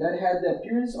that had the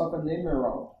appearance of an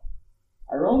emerald.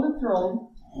 Around the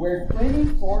throne were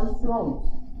 24 thrones,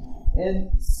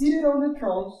 and seated on the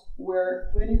thrones were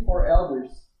 24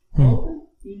 elders, clothed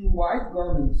in white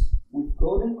garments, with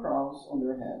golden crowns on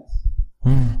their heads.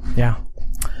 Yeah.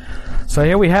 So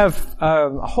here we have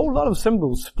a whole lot of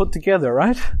symbols put together,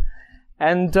 right?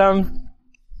 And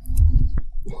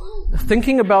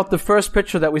thinking about the first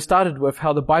picture that we started with,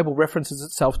 how the Bible references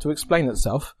itself to explain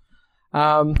itself,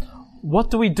 what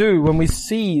do we do when we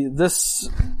see this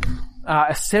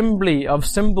assembly of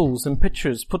symbols and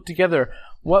pictures put together?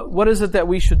 What is it that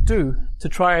we should do to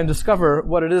try and discover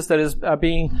what it is that is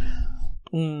being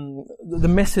the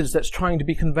message that's trying to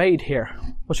be conveyed here?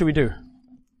 What should we do?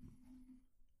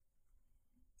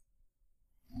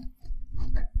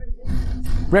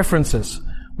 References.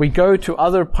 We go to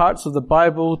other parts of the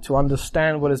Bible to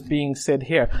understand what is being said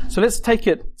here. So let's take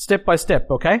it step by step,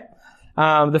 okay?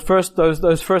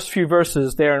 Those first few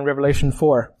verses there in Revelation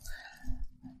 4.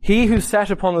 He who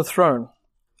sat upon the throne,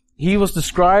 he was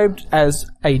described as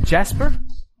a jasper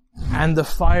and the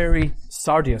fiery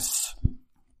sardius.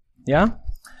 Yeah?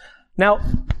 Now,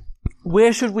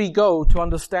 where should we go to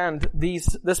understand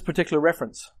this particular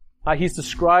reference? He's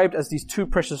described as these two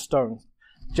precious stones,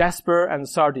 jasper and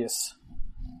sardius.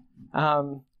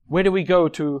 Where do we go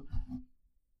to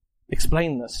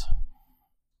explain this?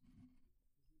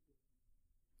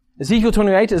 Ezekiel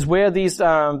 28 is where these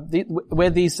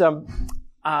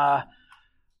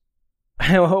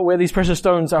precious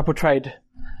stones are portrayed.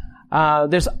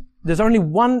 There's only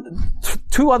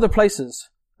two other places,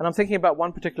 and I'm thinking about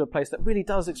one particular place that really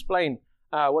does explain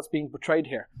what's being portrayed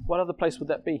here. What other place would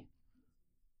that be?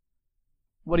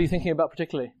 What are you thinking about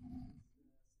particularly?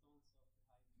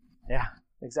 Yeah,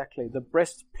 exactly. The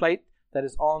breastplate that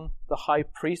is on the high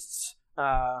priest's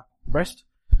breast,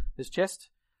 his chest.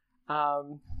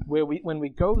 When we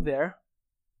go there,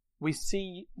 we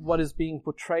see what is being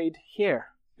portrayed here.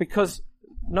 Because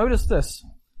notice this.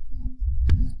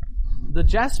 The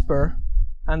jasper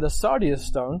and the sardius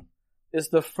stone is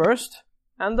the first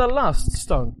and the last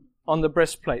stone on the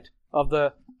breastplate of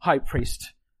the high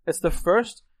priest. It's the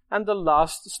first and the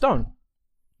last stone.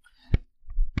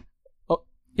 Oh,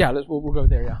 yeah, we'll go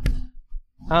there, yeah.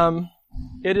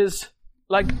 It is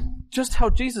like just how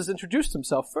Jesus introduced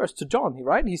himself first to John,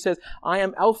 right? He says, I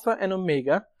am Alpha and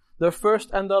Omega, the first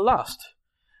and the last.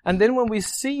 And then when we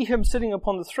see him sitting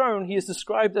upon the throne, he is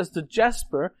described as the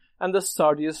jasper and the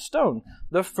sardius stone,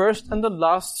 the first and the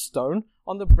last stone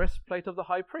on the breastplate of the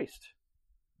high priest.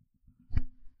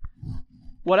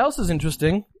 What else is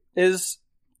interesting is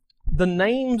the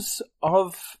names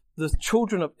of the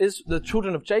children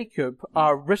of Jacob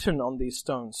are written on these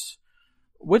stones.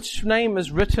 Which name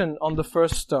is written on the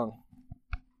first stone?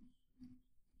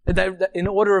 They're in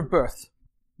order of birth.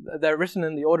 They're written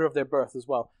in the order of their birth as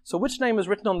well. So which name is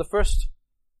written on the first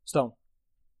stone?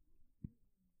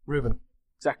 Reuben.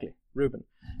 Exactly. Reuben.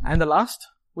 And the last?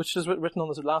 Which is written on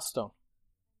the last stone?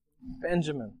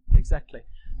 Benjamin. Exactly.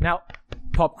 Now,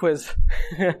 pop quiz.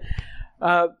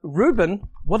 Reuben,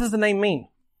 what does the name mean?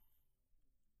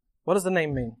 What does the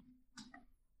name mean?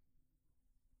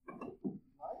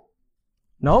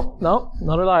 No,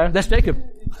 not a liar. That's Jacob.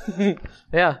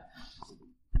 Yeah.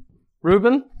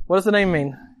 Reuben, what does the name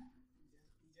mean?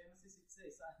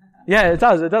 Yeah, it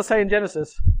does. It does say in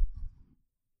Genesis.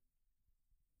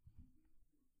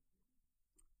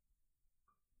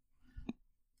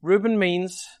 Reuben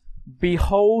means,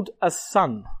 behold a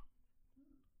son.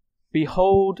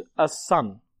 Behold a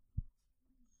son.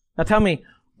 Now tell me,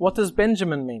 what does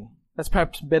Benjamin mean? That's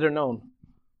perhaps better known.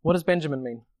 What does Benjamin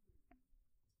mean?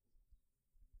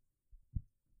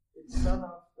 It's son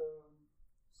of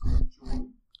the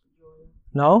Joy.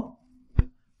 No?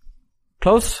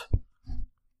 Close?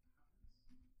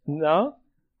 No?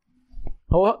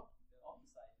 Oh, what?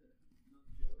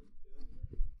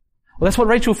 Well, that's what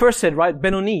Rachel first said, right?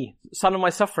 Benoni, son of my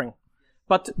suffering.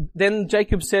 But then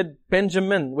Jacob said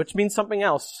Benjamin, which means something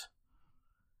else.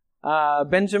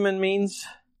 Benjamin means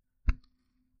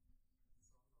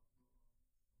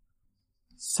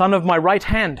son of my right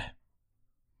hand.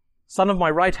 Son of my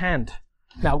right hand.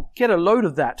 Now, get a load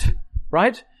of that,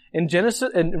 right? In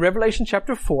Revelation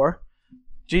chapter 4,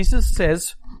 Jesus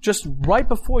says, just right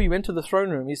before you enter the throne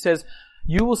room, he says,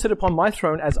 you will sit upon my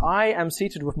throne as I am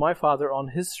seated with my Father on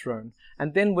his throne.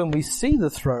 And then when we see the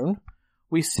throne,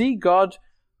 we see God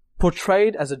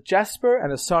portrayed as a jasper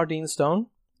and a sardine stone,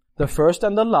 the first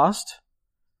and the last,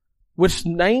 which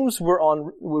names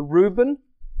were Reuben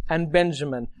and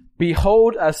Benjamin.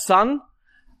 Behold a son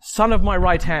of my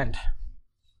right hand.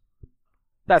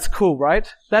 That's cool,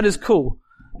 right? That is cool.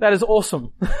 That is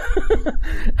awesome.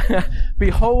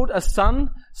 Behold a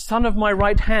son of my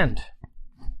right hand.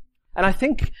 And I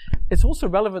think it's also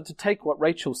relevant to take what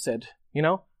Rachel said. You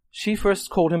know, she first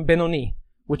called him Benoni,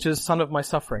 which is son of my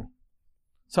suffering.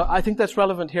 So I think that's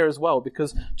relevant here as well,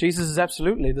 because Jesus is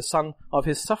absolutely the son of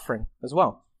his suffering as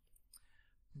well.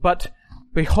 But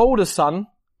behold a son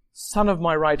of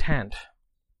my right hand.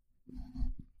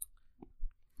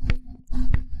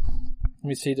 Let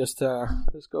me see, let's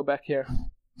go back here.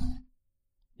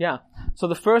 Yeah. So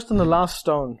the first and the last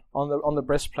stone on the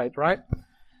breastplate, right?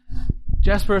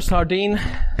 Jasper, sardine,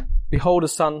 behold a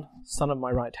son of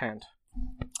my right hand.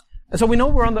 And so we know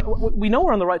we're on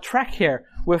the right track here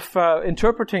with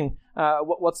interpreting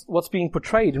what's being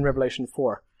portrayed in Revelation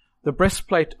 4, the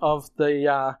breastplate of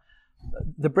the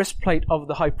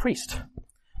high priest.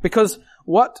 Because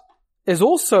what is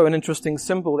also an interesting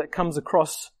symbol that comes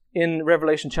across in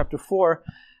Revelation chapter 4,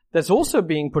 that's also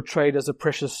being portrayed as a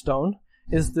precious stone,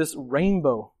 is this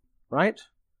rainbow, right?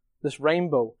 This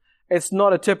rainbow. It's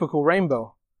not a typical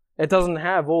rainbow. It doesn't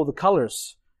have all the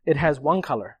colors. It has one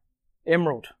color,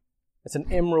 emerald. It's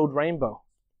an emerald rainbow.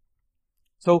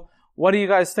 So what do you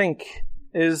guys think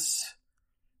is,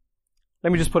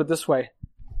 let me just put it this way,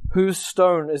 whose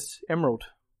stone is emerald?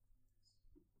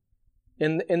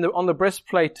 On the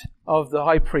breastplate of the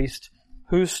high priest,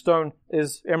 whose stone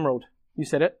is emerald? You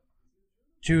said it?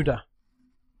 Judah.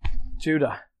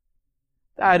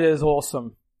 That is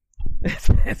awesome. It's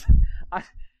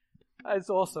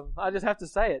awesome. I just have to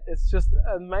say it. It's just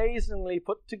amazingly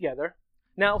put together.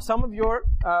 Now, some of your,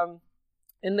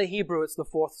 in the Hebrew, it's the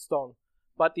fourth stone,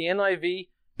 but the NIV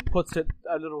puts it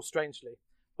a little strangely.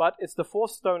 But it's the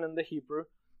fourth stone in the Hebrew,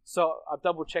 so I've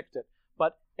double checked it.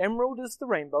 But emerald is the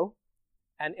rainbow,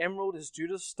 and emerald is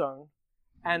Judah's stone.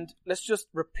 And let's just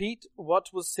repeat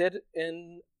what was said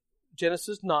in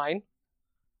Genesis 9.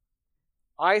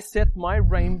 I set my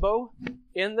rainbow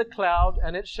in the cloud,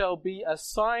 and it shall be a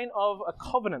sign of a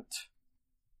covenant.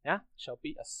 Yeah? Shall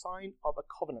be a sign of a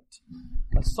covenant.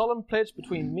 A solemn pledge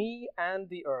between me and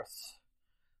the earth.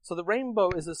 So the rainbow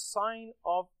is a sign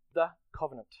of the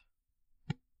covenant.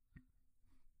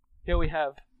 Here we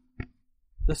have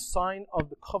the sign of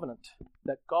the covenant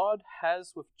that God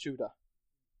has with Judah.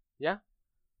 Yeah?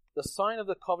 The sign of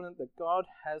the covenant that God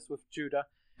has with Judah.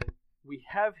 We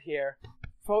have here,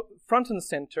 front and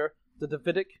center, the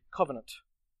Davidic covenant.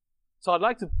 So I'd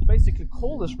like to basically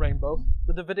call this rainbow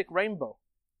the Davidic rainbow.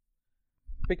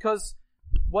 Because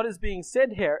what is being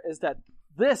said here is that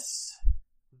this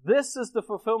is the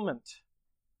fulfillment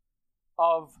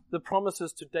of the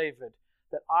promises to David,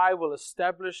 that I will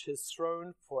establish his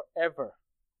throne forever,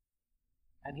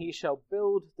 and he shall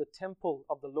build the temple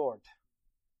of the Lord.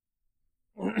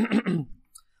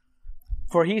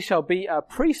 For he shall be a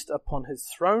priest upon his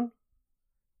throne.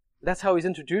 That's how he's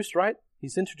introduced, right?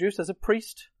 He's introduced as a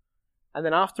priest. And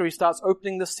then after he starts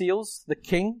opening the seals, the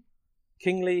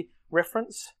kingly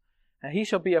reference. And he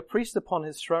shall be a priest upon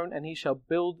his throne, and he shall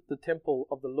build the temple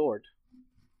of the Lord.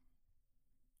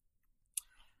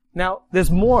 Now, there's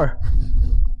more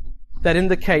that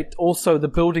indicate also the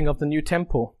building of the new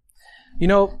temple. You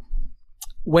know,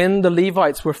 when the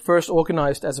Levites were first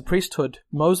organized as a priesthood,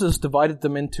 Moses divided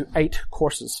them into 8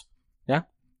 courses. Yeah?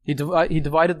 He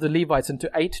divided the Levites into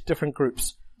 8 different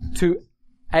groups to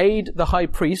aid the high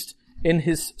priest in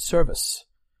his service.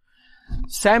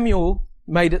 Samuel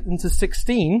made it into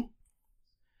 16,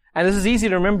 and this is easy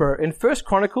to remember. In 1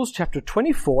 Chronicles chapter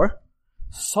 24,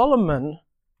 Solomon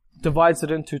divides it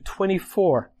into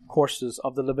 24 courses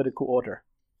of the Levitical order.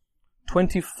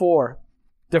 24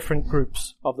 different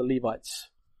groups of the Levites.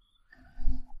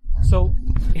 So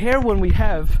here when we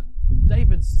have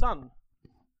David's son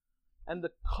and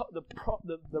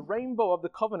the rainbow of the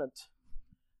covenant,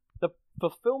 the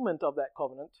fulfillment of that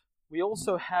covenant, we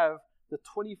also have the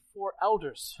 24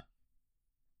 elders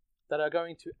that are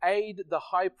going to aid the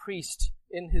high priest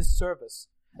in his service.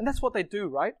 And that's what they do,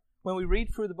 right? When we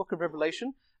read through the book of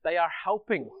Revelation, they are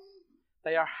helping.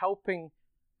 They are helping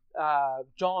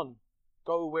John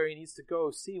go where he needs to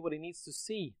go, see what he needs to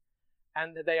see.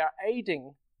 And they are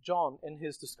aiding John in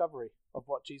his discovery of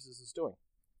what Jesus is doing.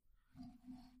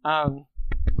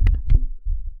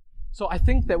 So I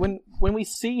think that when we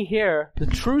see here the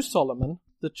true Solomon,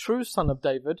 the true son of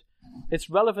David, it's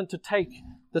relevant to take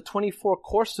the 24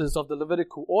 courses of the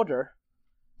Levitical order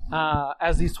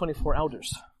as these 24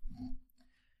 elders.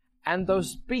 And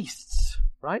those beasts,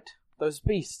 right? Those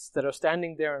beasts that are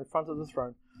standing there in front of the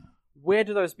throne, where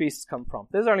do those beasts come from?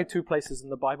 There's only 2 places in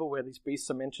the Bible where these beasts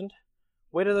are mentioned.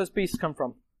 Where do those beasts come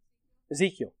from?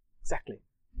 Ezekiel. Exactly.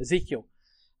 Ezekiel.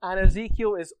 And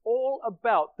Ezekiel is all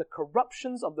about the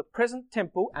corruptions of the present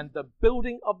temple and the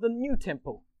building of the new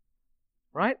temple.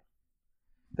 Right?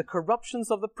 The corruptions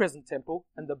of the present temple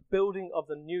and the building of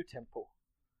the new temple.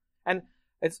 And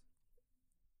it's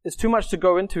too much to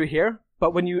go into here,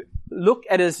 but when you look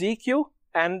at Ezekiel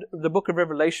and the book of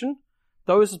Revelation,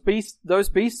 those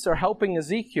beasts are helping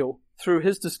Ezekiel through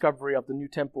his discovery of the new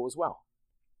temple as well.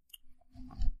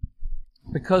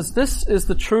 Because this is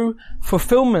the true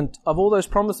fulfillment of all those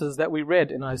promises that we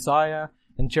read in Isaiah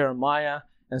and Jeremiah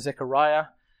and Zechariah.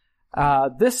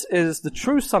 This is the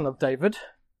true son of David,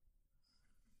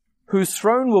 whose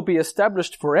throne will be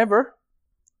established forever,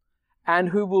 and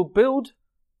who will build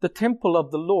the temple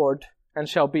of the Lord and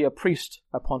shall be a priest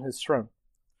upon his throne.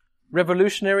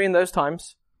 Revolutionary in those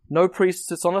times. No priest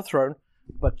sits on a throne,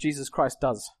 but Jesus Christ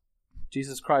does.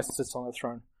 Jesus Christ sits on a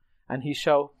throne. And he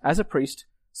shall, as a priest,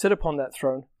 sit upon that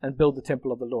throne and build the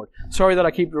temple of the Lord. Sorry that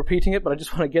I keep repeating it, but I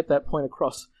just want to get that point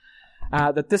across.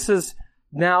 That this is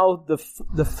now the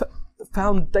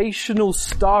foundational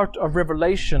start of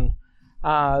Revelation.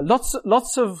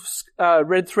 Lots of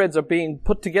red threads are being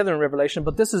put together in Revelation,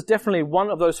 but this is definitely one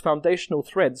of those foundational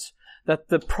threads that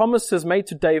the promises made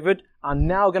to David are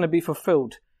now going to be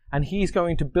fulfilled, and he's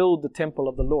going to build the temple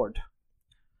of the Lord.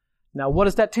 Now, what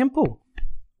is that temple?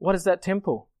 What is that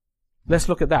temple? Let's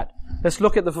look at that. Let's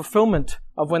look at the fulfillment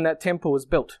of when that temple was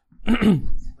built.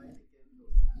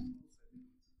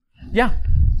 Yeah.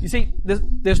 You see,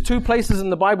 there's two places in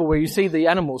the Bible where you see the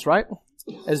animals, right?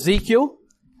 Ezekiel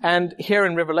and here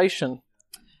in Revelation.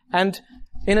 And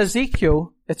in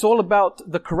Ezekiel, it's all about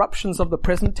the corruptions of the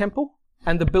present temple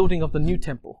and the building of the new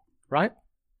temple, right?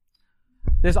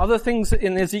 There's other things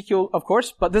in Ezekiel, of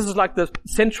course, but this is like the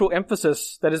central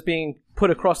emphasis that is being put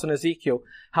across in Ezekiel,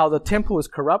 how the temple is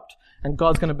corrupt and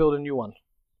God's going to build a new one.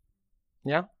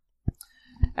 Yeah?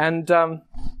 And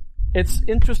it's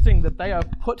interesting that they are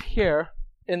put here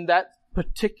in that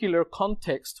particular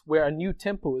context where a new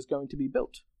temple is going to be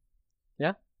built.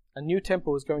 Yeah? A new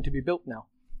temple is going to be built now.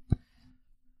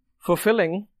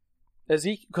 Fulfilling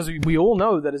Ezekiel, because we all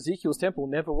know that Ezekiel's temple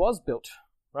never was built,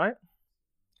 right?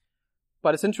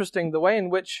 But it's interesting the way in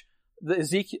which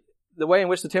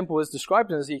the temple is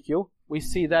described in Ezekiel, we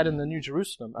see that in the New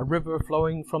Jerusalem, a river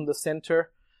flowing from the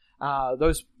center,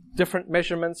 those different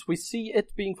measurements, we see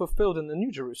it being fulfilled in the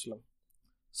New Jerusalem.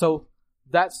 So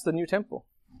that's the new temple.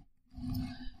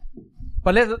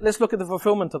 But let's look at the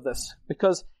fulfillment of this,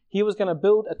 because he was going to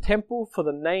build a temple for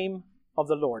the name of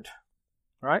the Lord,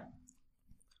 right?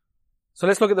 So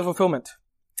let's look at the fulfillment.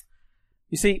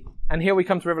 You see, and here we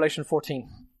come to Revelation 14.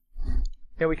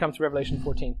 Here we come to Revelation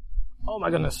 14. Oh my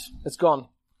goodness, it's gone.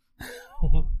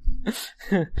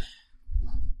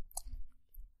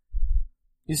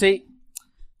 You see,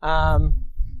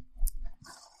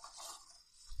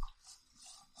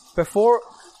 before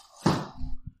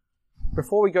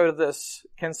we go to this,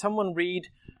 can someone read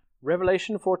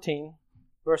Revelation 14,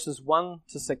 verses 1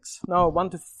 to 6? No,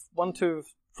 1 to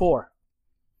 4.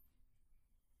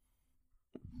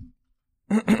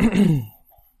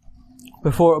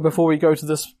 Before we go to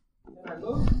this. And I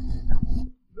looked,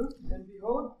 and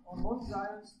behold, on Mount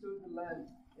Zion stood the Lamb,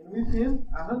 and with him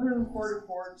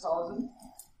 144,000,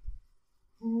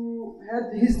 who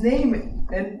had his name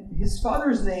and his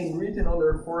father's name written on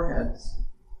their foreheads.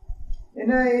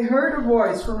 And I heard a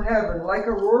voice from heaven, like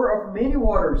a roar of many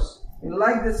waters, and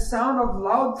like the sound of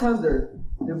loud thunder.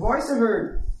 The voice I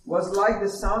heard was like the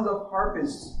sound of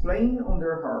harpists playing on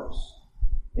their harps.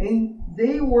 And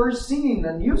they were singing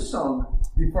a new song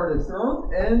before the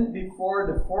throne and before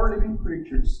the four living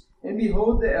creatures, and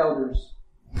behold the elders.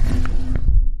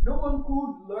 No one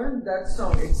could learn that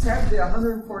song except the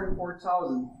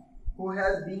 144,000 who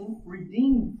had been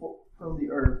redeemed from the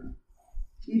earth.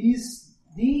 It is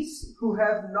these who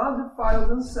have not defiled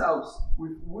themselves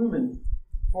with women,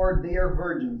 for they are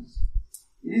virgins.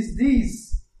 It is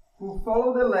these who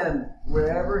follow the Lamb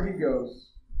wherever he goes.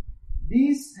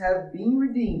 These have been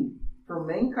redeemed from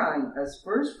mankind as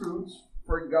first fruits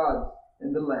for God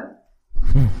and the Lamb.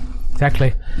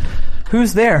 Exactly.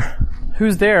 Who's there?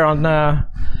 Who's there on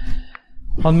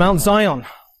Mount Zion?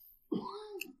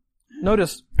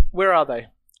 Notice, where are they?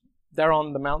 They're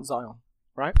on the Mount Zion,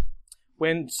 right?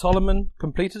 When Solomon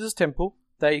completed his temple,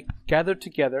 they gathered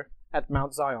together at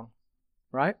Mount Zion,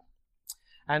 right?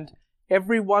 And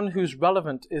everyone who's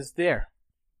relevant is there.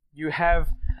 You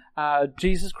have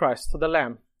Jesus Christ, the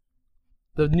Lamb,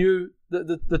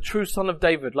 the true Son of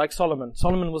David, like Solomon.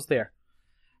 Solomon was there.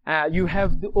 You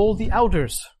have all the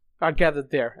elders are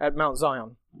gathered there at Mount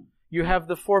Zion. You have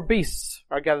the four beasts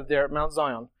are gathered there at Mount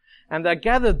Zion. And they're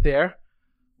gathered there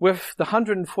with the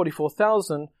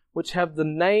 144,000 which have the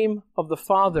name of the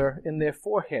Father in their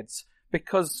foreheads.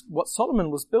 Because what Solomon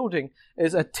was building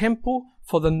is a temple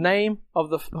for the name of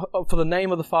the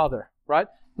Father, right?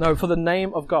 No, for the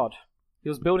name of God. He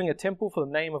was building a temple for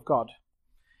the name of God.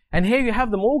 And here you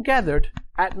have them all gathered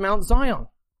at Mount Zion.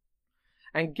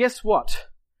 And guess what?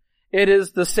 It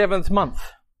is the 7th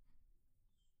month.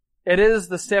 It is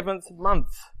the 7th month.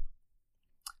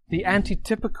 The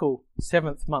antitypical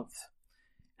 7th month.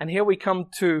 And here we come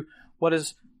to what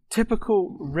is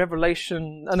typical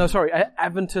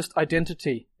Adventist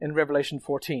identity in Revelation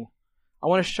 14. I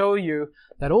want to show you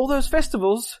that all those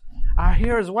festivals are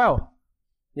here as well.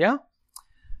 Yeah?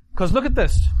 Because look at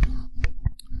this.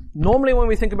 Normally when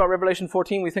we think about Revelation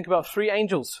 14, we think about 3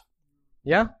 angels.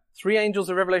 Yeah? 3 angels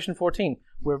of Revelation 14.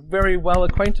 We're very well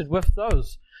acquainted with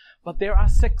those. But there are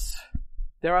 6.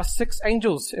 There are 6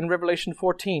 angels in Revelation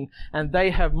 14, and they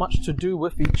have much to do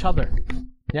with each other.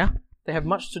 Yeah? They have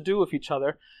much to do with each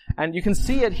other. And you can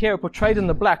see it here portrayed in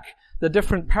the black, the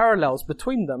different parallels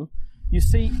between them. You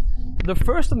see, the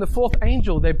first and the 4th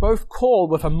angel, they both call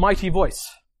with a mighty voice.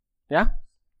 Yeah?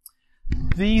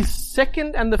 The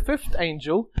 2nd and the 5th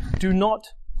angel do not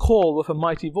call with a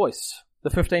mighty voice. The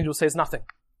 5th angel says nothing.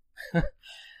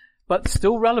 But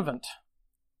still relevant.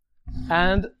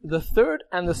 And the 3rd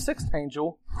and the 6th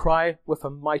angel cry with a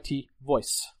mighty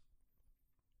voice.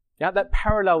 Yeah, that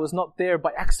parallel is not there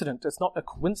by accident. It's not a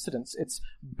coincidence. It's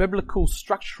biblical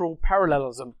structural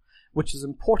parallelism, which is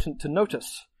important to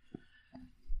notice.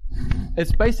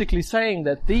 It's basically saying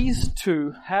that these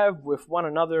two have with one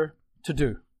another to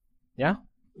do. Yeah?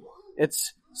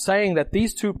 It's saying that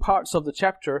these 2 parts of the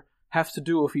chapter have to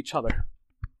do with each other.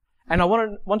 And I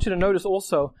want you to notice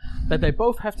also that they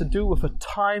both have to do with a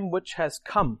time which has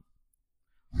come.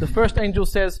 The first angel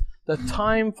says, the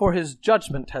time for his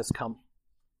judgment has come.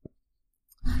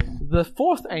 The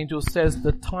 4th angel says,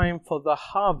 the time for the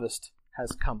harvest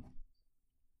has come.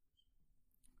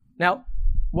 Now,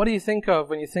 what do you think of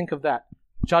when you think of that?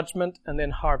 Judgment and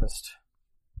then harvest.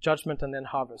 Judgment and then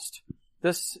harvest.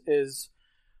 This is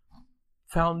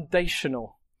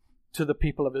foundational to the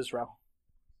people of Israel.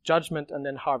 Judgment and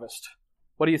then harvest.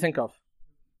 What do you think of?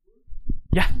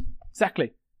 Yeah,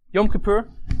 exactly. Yom Kippur,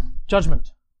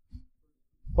 judgment.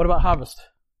 What about harvest?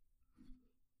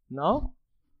 No?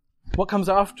 What comes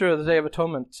after the Day of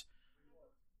Atonement?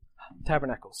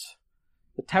 Tabernacles.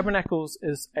 The Tabernacles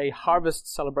is a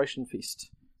harvest celebration feast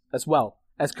as well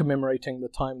as commemorating the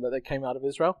time that they came out of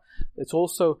Israel. It's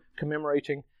also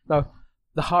commemorating the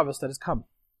harvest that has come.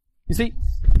 You see,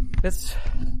 it's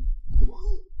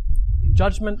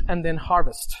judgment and then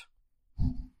harvest.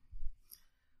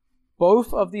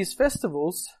 Both of these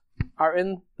festivals are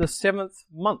in the 7th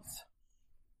month.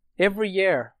 Every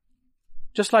year,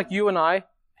 just like you and I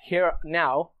here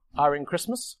now are in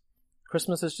Christmas.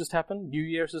 Christmas has just happened. New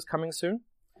Year's is coming soon.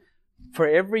 For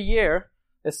every year,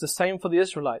 it's the same for the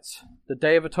Israelites. The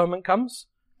Day of Atonement comes,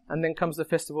 and then comes the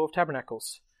Festival of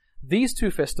Tabernacles. These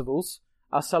 2 festivals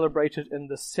are celebrated in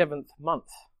the 7th month.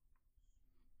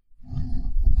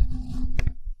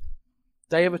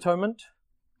 Day of Atonement,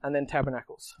 and then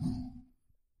Tabernacles.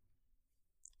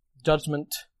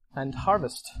 Judgment and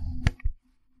harvest.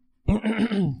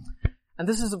 And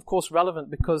this is, of course,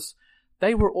 relevant because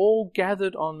they were all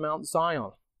gathered on Mount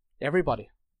Zion. Everybody.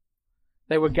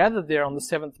 They were gathered there on the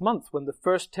 7th month when the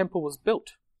first temple was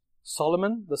built.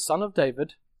 Solomon, the son of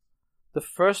David, the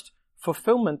first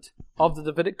fulfillment of the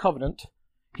Davidic covenant,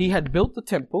 he had built the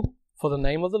temple for the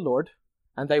name of the Lord,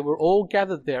 and they were all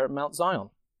gathered there at Mount Zion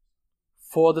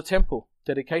for the temple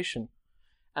dedication.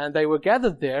 And they were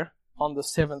gathered there on the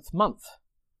 7th month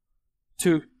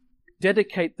to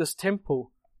dedicate this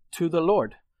temple to the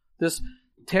Lord. This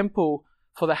temple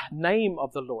for the name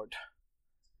of the Lord.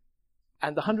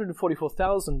 And the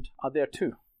 144,000 are there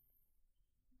too.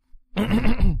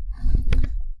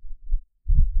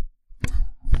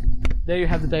 There you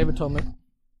have the Day of Atonement,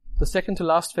 the second to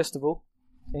last festival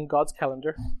in God's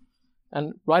calendar.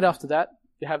 And right after that,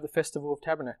 you have the Festival of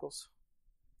Tabernacles,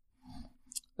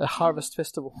 the harvest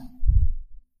festival.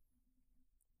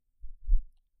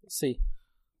 Let's see.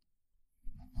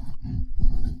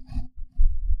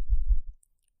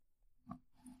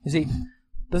 You see,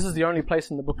 this is the only place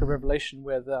in the book of Revelation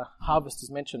where the harvest is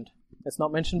mentioned. It's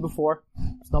not mentioned before.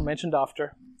 It's not mentioned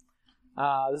after.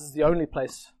 This is the only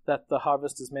place that the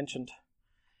harvest is mentioned.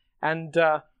 And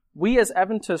we as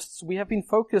Adventists, we have been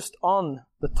focused on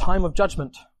the time of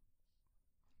judgment.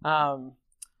 The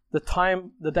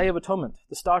Day of Atonement,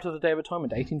 the start of the Day of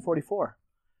Atonement, 1844.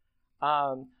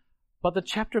 But the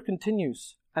chapter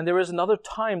continues, and there is another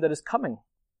time that is coming.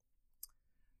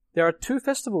 There are 2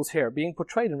 festivals here being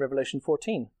portrayed in Revelation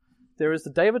 14. There is the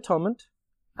Day of Atonement,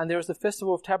 and there is the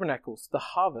Festival of Tabernacles, the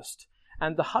harvest.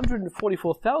 And the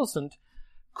 144,000,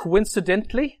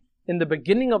 coincidentally, in the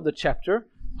beginning of the chapter,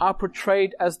 are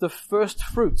portrayed as the first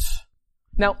fruits.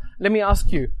 Now, let me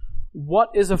ask you, what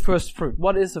is a first fruit?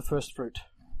 What is a first fruit?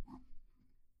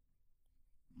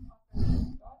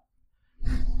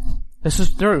 This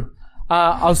is true.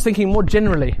 I was thinking more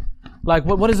generally. Like,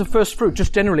 what is a first fruit?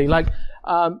 Just generally. Like,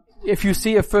 if you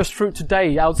see a first fruit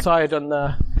today outside in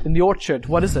the orchard,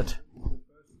 what is it?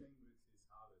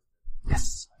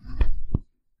 Yes.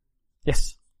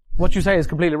 Yes. What you say is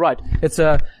completely right. It's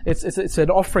an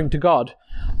offering to God.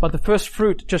 But the first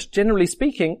fruit, just generally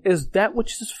speaking, is that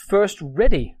which is first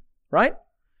ready, right?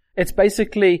 It's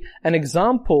basically an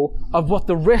example of what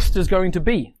the rest is going to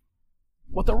be.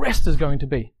 What the rest is going to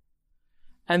be.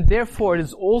 And therefore it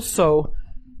is also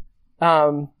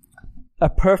a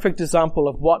perfect example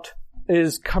of what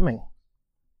is coming.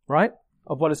 Right?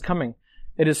 Of what is coming.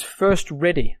 It is first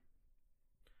ready.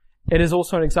 It is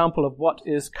also an example of what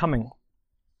is coming.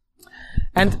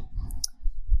 And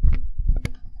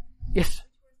yes.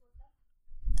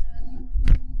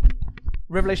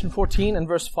 Revelation 14 and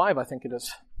verse 5, I think it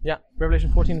is. Yeah,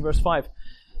 Revelation 14 and verse 5.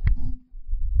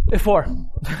 4.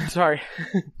 Sorry.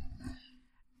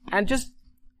 And just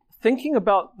thinking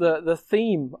about the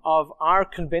theme of our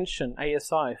convention,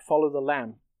 ASI, Follow the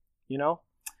Lamb, you know.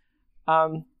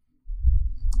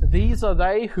 These are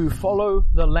they who follow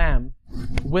the Lamb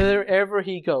wherever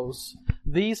he goes.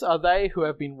 These are they who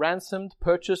have been ransomed,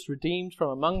 purchased, redeemed from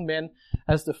among men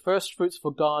as the first fruits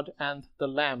for God and the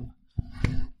Lamb.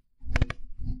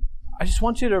 I just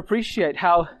want you to appreciate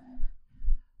how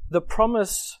the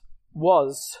promise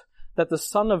was that the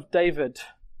Son of David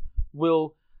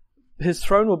his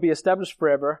throne will be established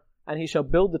forever, and he shall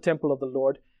build the temple of the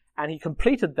Lord, and he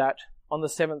completed that on the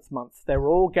 7th month. They were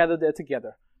all gathered there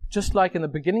together. Just like in the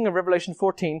beginning of Revelation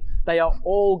 14, they are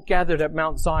all gathered at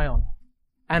Mount Zion.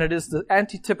 And it is the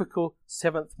antitypical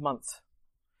 7th month.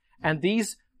 And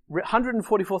these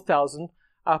 144,000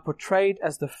 are portrayed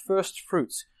as the first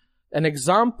fruits, an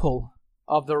example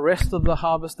of the rest of the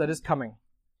harvest that is coming.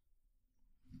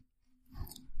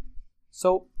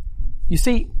 So, you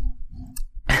see,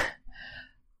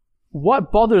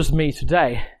 what bothers me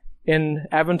today in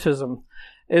Adventism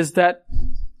is that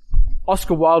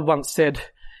Oscar Wilde once said,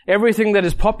 everything that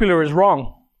is popular is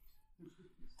wrong.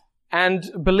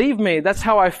 And believe me, that's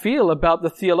how I feel about the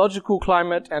theological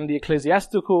climate and the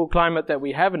ecclesiastical climate that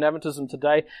we have in Adventism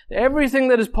today. Everything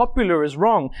that is popular is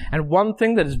wrong. And one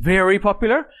thing that is very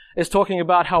popular is talking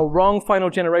about how wrong final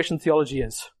generation theology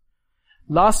is.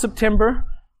 Last September,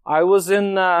 I was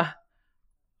in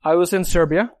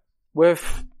Serbia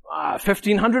with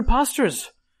 1,500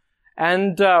 pastors.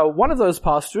 And one of those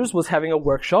pastors was having a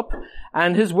workshop,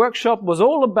 and his workshop was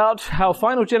all about how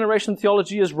final generation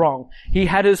theology is wrong. He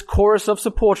had his chorus of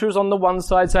supporters on the one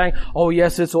side saying, oh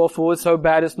yes, it's awful, it's so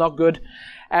bad, it's not good.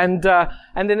 And then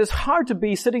it's hard to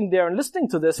be sitting there and listening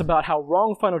to this about how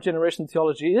wrong final generation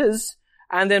theology is,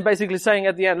 and then basically saying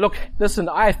at the end, look, listen,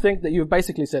 I think that you've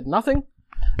basically said nothing.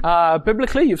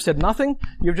 Biblically, you've said nothing.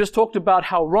 You've just talked about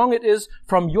how wrong it is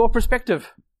from your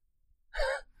perspective.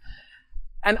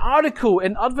 An article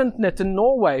in Adventnet in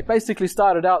Norway basically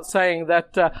started out saying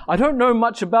that I don't know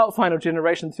much about final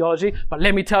generation theology, but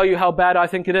let me tell you how bad I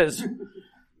think it is.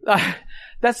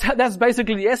 That's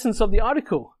basically the essence of the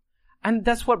article. And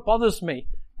that's what bothers me.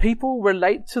 People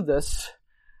relate to this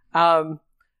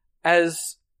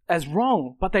as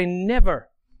wrong, but they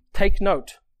never take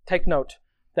note.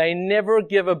 They never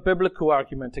give a biblical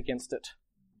argument against it.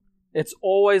 It's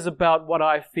always about what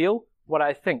I feel, what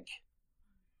I think,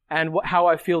 and how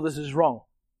I feel this is wrong.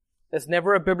 There's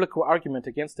never a biblical argument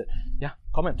against it. Yeah,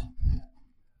 comment.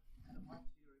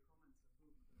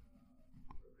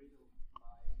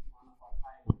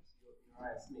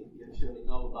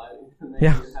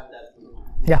 Yeah.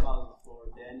 Yeah. For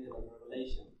Daniel and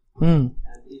Revelation. And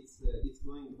it's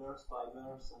going verse by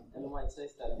verse. And Ellen White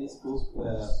says that this book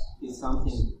is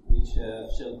something which shall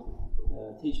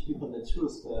teach people the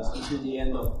truth until the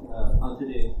end of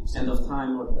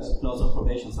time or close of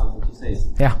probation. Something she says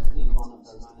in one of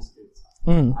her manuscripts.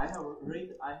 I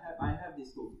have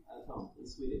this book at home in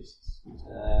Swedish,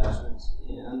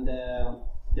 and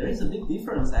there is a big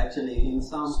difference actually in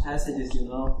some passages,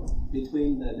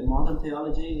 between the modern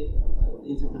theology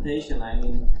interpretation. I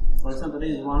mean, for example, there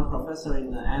is one professor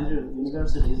in Andrew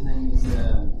University. His name is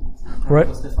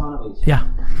Stefanovic. Yeah,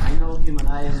 I know him and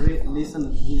I listen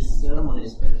to his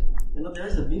sermons, but there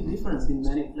is a big difference in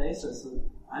many places.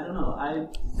 I don't know.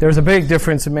 There's a big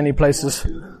difference in many places.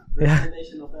 Yeah.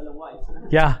 Of Ellen White.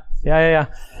 Yeah.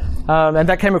 And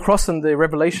that came across in the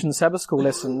Revelation Sabbath School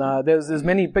lesson. There's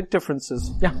many big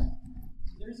differences. Yeah.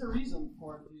 There's a reason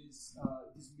for this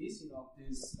missing of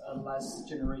this last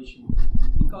generation.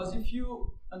 Because if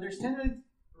you understand it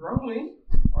wrongly,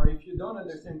 or if you don't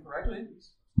understand correctly,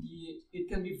 it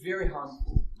can be very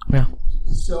harmful. Yeah.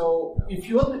 So if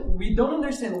we don't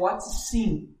understand what's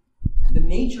sin, the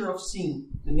nature of sin,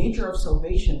 the nature of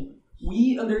salvation,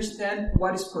 we understand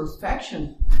what is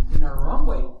perfection in a wrong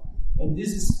way. And this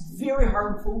is very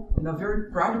harmful in a very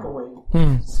practical way.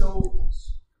 So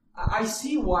I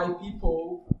see why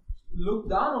people look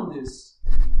down on this,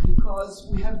 because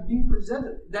we have been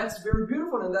presented. That's very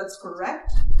beautiful and that's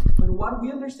correct. But what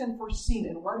we understand for sin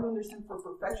and what we understand for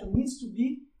perfection needs to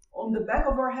be on the back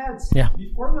of our heads Yeah.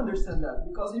 before we understand that.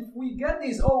 Because if we get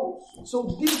this,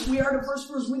 we are the first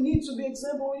fruits, we need to be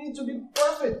example, we need to be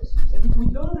perfect. And if we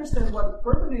don't understand what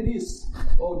perfect it is,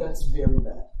 that's very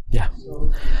bad. Yeah.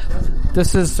 So,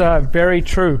 This is very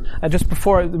true. And just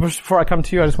before I come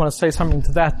to you, I just want to say something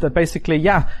to that basically,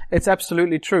 yeah, it's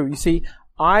absolutely true. You see,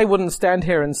 I wouldn't stand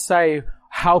here and say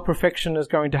how perfection is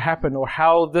going to happen or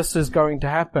how this is going to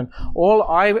happen. All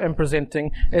I am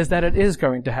presenting is that it is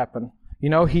going to happen. You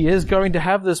know, He is going to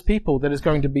have this people that is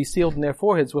going to be sealed in their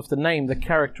foreheads with the name, the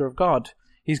character of God.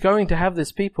 He's going to have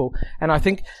this people. And I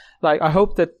think, I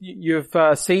hope that you've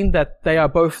seen that they are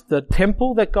both the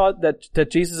temple that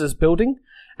Jesus is building,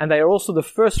 and they are also the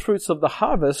first fruits of the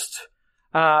harvest.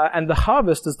 And the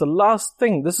harvest is the last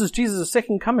thing. This is Jesus'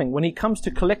 second coming when He comes to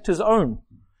collect His own.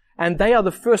 And they are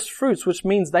the first fruits, which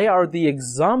means they are the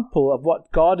example of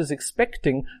what God is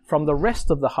expecting from the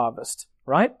rest of the harvest,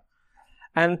 right?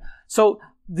 And so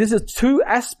these are two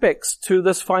aspects to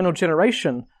this final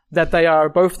generation, that they are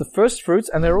both the first fruits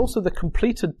and they're also the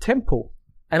completed temple.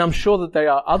 And I'm sure that there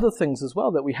are other things as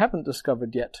well that we haven't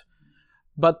discovered yet.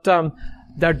 But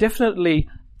they're definitely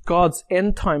God's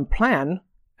end time plan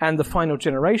and the final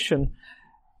generation.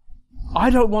 I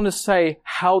don't want to say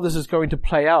how this is going to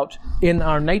play out in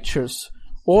our natures.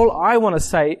 All I want to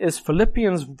say is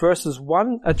Philippians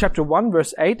chapter 1,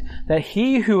 verse 8, that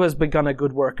He who has begun a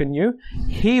good work in you,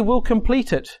 He will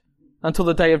complete it until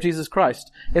the day of Jesus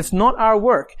Christ. It's not our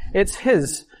work, it's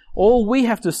His. All we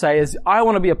have to say is, I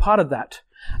want to be a part of that.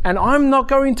 And I'm not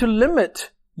going to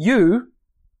limit you.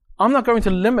 I'm not going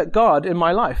to limit God in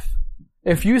my life.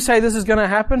 If you say this is going to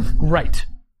happen, great.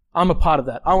 I'm a part of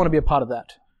that. I want to be a part of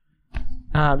that.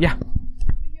 Yeah. Could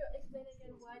you explain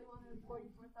again why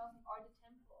 144,000 are the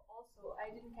temple also?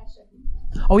 I didn't catch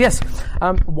it. Oh yes.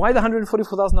 Why the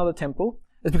 144,000 are the temple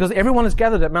is because everyone is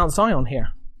gathered at Mount Zion here,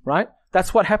 right?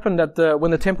 That's what happened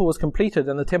when the temple was completed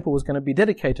and the temple was going to be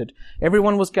dedicated.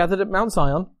 Everyone was gathered at Mount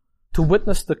Zion to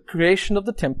witness the creation of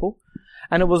the temple,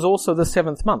 and it was also the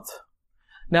 7th month.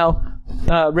 Now,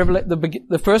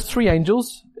 the first 3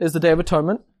 angels is the Day of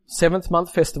Atonement, 7th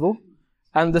month festival,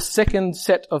 and the second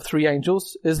set of 3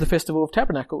 angels is the Festival of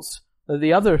Tabernacles,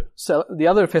 the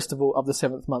other festival of the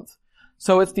 7th month.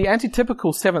 So it's the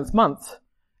antitypical 7th month,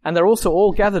 and they're also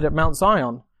all gathered at Mount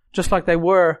Zion, just like they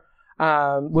were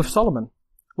with Solomon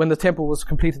when the temple was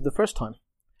completed the first time.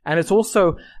 And it's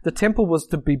also, the temple was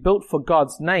to be built for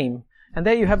God's name. And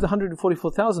there you have the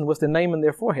 144,000 with their name in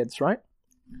their foreheads, right?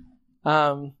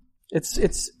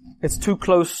 It's too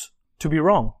close to be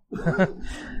wrong.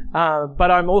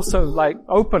 But I'm also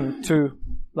open to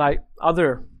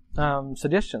other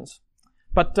suggestions.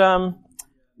 But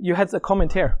you had a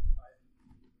comment here.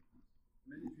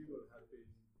 Many people have been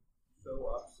so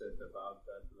upset about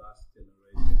that last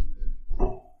generation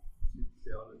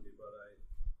theology, but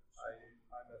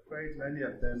I'm afraid many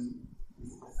of them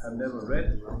have never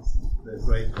read the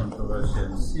great controversy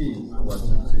and see what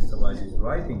Sister White is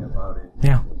writing about it.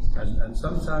 Yeah. And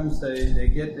sometimes they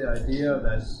get the idea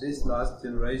that this last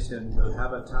generation will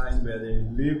have a time where they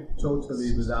live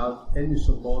totally without any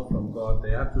support from God.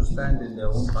 They have to stand in their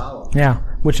own power. Yeah,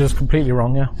 which is completely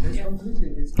wrong, yeah. It's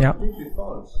completely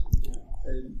false.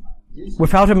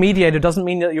 Without a mediator doesn't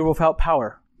mean that you're without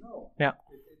power. No. Yeah.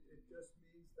 It just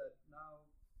means that now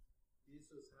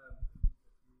Jesus has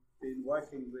been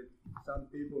working with some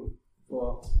people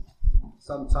for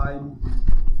some time,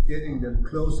 getting them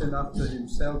close enough to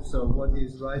Himself, so what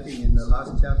He's writing in the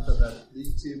last chapter, that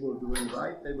these people doing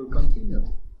right, they will continue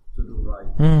to do right.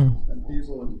 And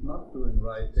people not doing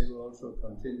right, they will also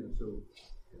continue to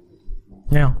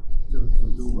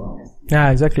do wrong.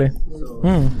 Yeah, exactly. So,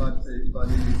 but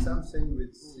it is something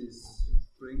which is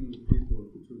bringing people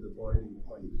to the boiling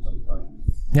point sometimes.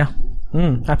 Yeah,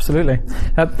 absolutely.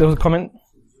 There was a comment.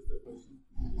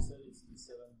 You said it's the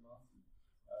 7th month.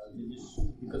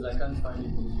 Because I can't find it,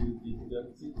 did you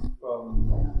deduct it from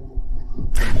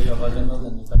the Day of Atonement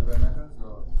and the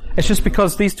Tabernacles? It's just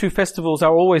because these 2 festivals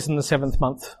are always in the 7th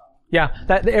month. Yeah,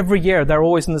 that every year they're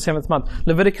always in the 7th month.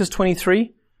 Leviticus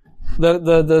 23,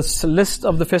 the list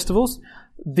of the festivals,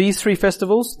 these 3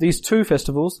 festivals, these 2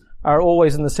 festivals are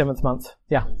always in the 7th month.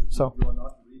 Yeah, so. You are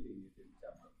not reading it in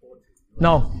chapter 40.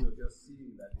 No. You're just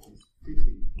seeing that it is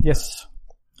fitting. Yes.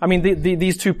 I mean,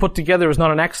 these 2 put together is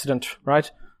not an accident,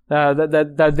 right?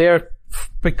 They're there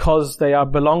because they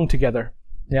belong together.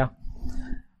 Yeah.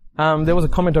 There was a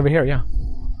comment over here, yeah.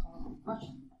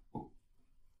 Question.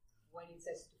 When it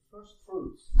says the first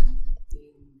fruits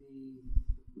in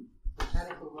the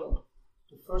botanical world,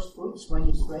 the first fruits, when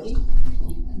it's ready,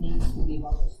 it needs to be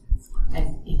harvested.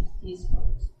 And it is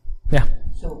harvested. Yeah.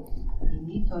 So you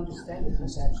need to understand it in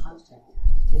that context.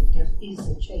 that there is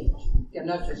a change. They're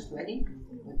not just ready,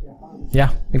 but they're hungry.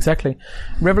 Yeah, exactly.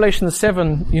 Revelation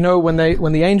 7, when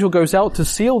the angel goes out to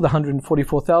seal the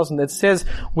 144,000, it says,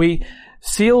 we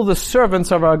seal the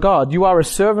servants of our God. You are a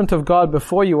servant of God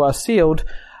before you are sealed,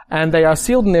 and they are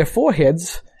sealed in their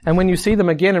foreheads. And when you see them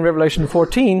again in Revelation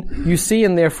 14, you see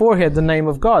in their forehead the name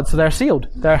of God. So they're sealed.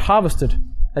 They're harvested,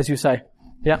 as you say.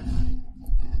 Yeah.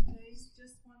 There is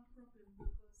just one problem,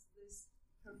 because this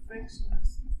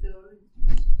perfectionist theory,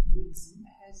 which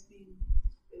has been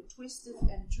twisted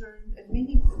and turned, and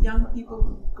many young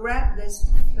people grab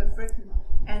this perfection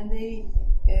and they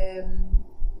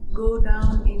go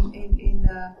down in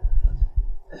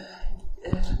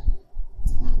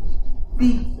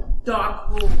big dark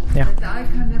hole that I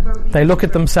can never be. They look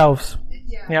at themselves.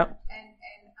 Yeah. Yeah. And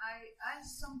I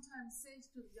sometimes say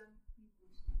to young people,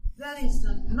 that is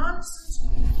nonsense.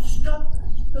 Stop.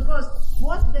 Because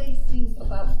what they think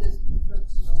about this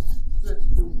perfectional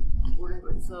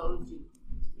whatever theology,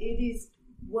 it is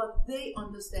what they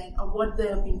understand or what they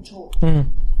have been taught.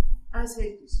 I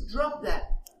say, drop that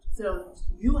theology.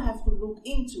 You have to look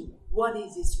into what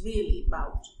is this really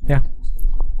about. Yeah.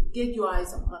 Get your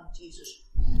eyes upon Jesus.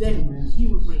 Then He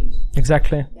will bring you.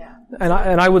 Exactly. Yeah.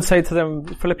 And I would say to them,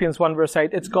 Philippians 1 verse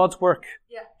 8, it's God's work.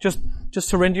 Yeah. Just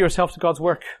surrender yourself to God's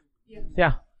work. Yeah.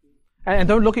 Yeah. And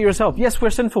don't look at yourself. Yes, we're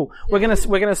sinful. Yeah.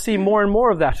 We're gonna see more and more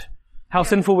of that. How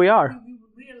sinful we are. You will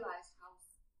realize how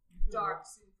dark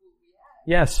sinful we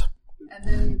are. Yes. And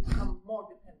then you become more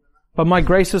dependent on Him. But my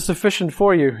grace is sufficient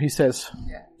for you, He says.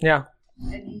 Yeah. Yeah.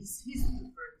 And His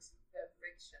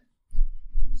perfection.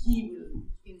 He will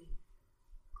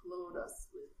include us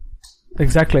with.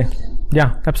 Exactly.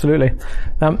 Yeah, absolutely.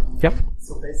 Yep.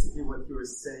 So basically what you were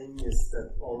saying is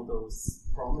that all those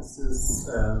promises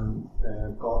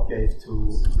God gave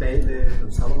to David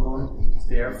and Solomon,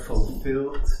 they're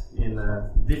fulfilled in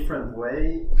a different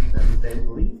way than they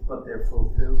believe, but they're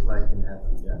fulfilled like in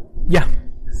heaven, yeah? Yeah.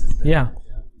 This is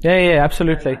Yeah,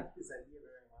 absolutely. I like this idea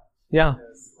very much. Yeah.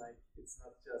 Because it's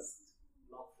not just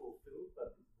not fulfilled,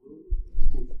 but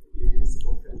it is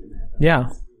fulfilled in heaven. Yeah.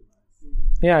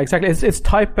 Yeah, exactly. It's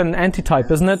type and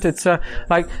antitype, isn't it? It's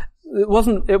like it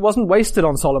wasn't wasted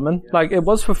on Solomon. Like it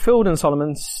was fulfilled in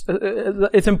Solomon.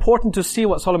 It's important to see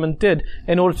what Solomon did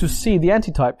in order to see the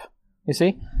antitype. You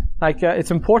see, like it's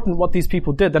important what these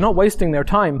people did. They're not wasting their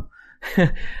time,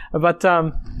 but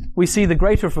we see the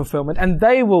greater fulfillment, and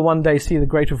they will one day see the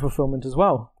greater fulfillment as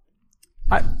well.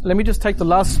 Let me just take the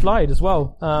last slide as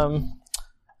well,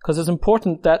 because it's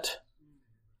important that.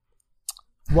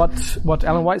 What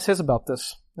Ellen White says about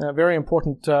this. Very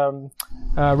important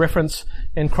reference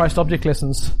in Christ Object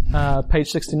Lessons,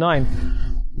 page 69.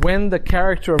 When the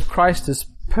character of Christ is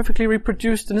perfectly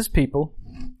reproduced in His people,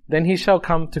 then He shall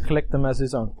come to collect them as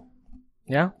His own.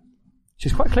 Yeah?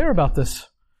 She's quite clear about this.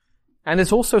 And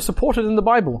it's also supported in the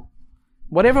Bible.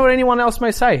 Whatever anyone else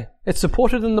may say, it's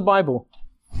supported in the Bible.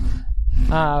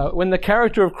 When the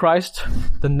character of Christ,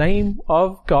 the name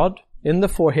of God in the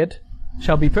forehead,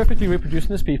 shall be perfectly reproduced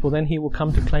in His people, then He will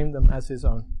come to claim them as His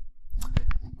own.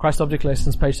 Christ Object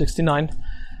Lessons, page 69.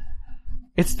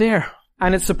 It's there,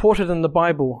 and it's supported in the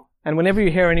Bible. And whenever you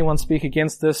hear anyone speak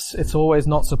against this, it's always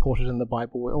not supported in the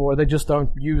Bible, or they just don't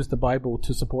use the Bible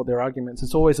to support their arguments.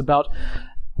 It's always about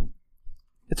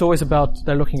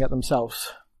they're looking at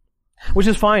themselves. Which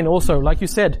is fine also, like you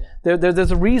said,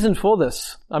 there's a reason for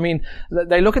this. I mean,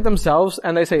 they look at themselves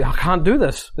and they say, I can't do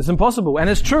this. It's impossible. And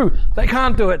it's true. They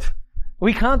can't do it.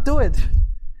 We can't do it.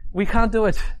 We can't do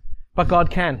it. But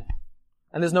God can.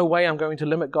 And there's no way I'm going to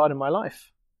limit God in my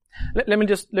life. Let me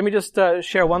just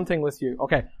share one thing with you.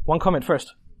 Okay, one comment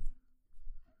first.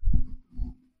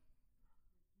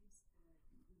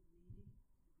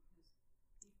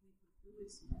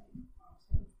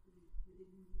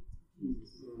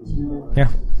 Yeah.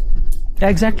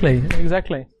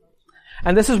 Exactly.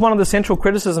 And this is one of the central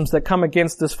criticisms that come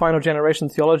against this final generation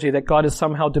theology, that God is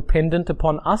somehow dependent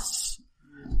upon us.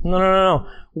 No.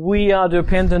 We are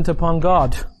dependent upon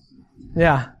God.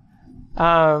 Yeah.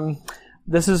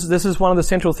 This is one of the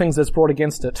central things that's brought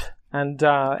against it. And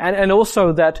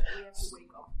also that,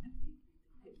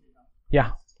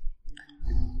 yeah.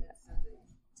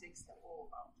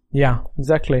 Yeah,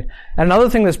 exactly. And another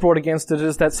thing that's brought against it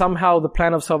is that somehow the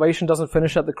plan of salvation doesn't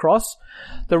finish at the cross.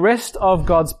 The rest of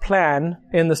God's plan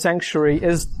in the sanctuary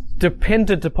is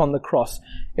dependent upon the cross.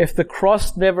 If the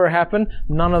cross never happened,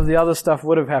 none of the other stuff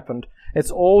would have happened. It's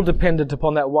all dependent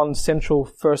upon that one central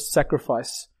first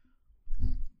sacrifice.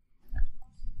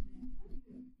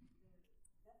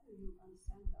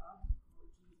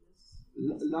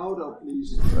 Louder,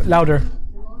 please. Louder.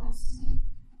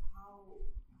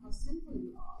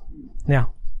 Yeah.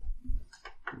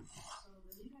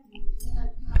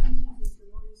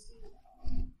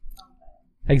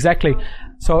 Exactly.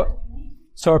 So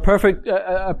a perfect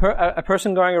a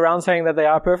person going around saying that they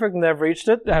are perfect and they've reached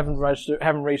it, they haven't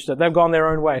reached it. They've gone their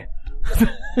own way.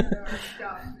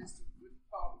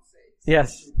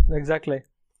 Yes, exactly.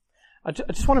 I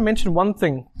just want to mention one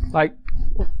thing, like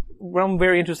one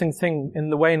very interesting thing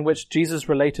in the way in which Jesus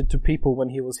related to people when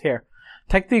he was here.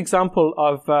 Take the example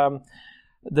of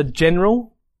the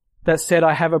general that said,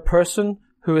 I have a person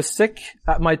who is sick,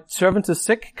 my servant is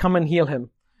sick, come and heal him.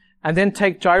 And then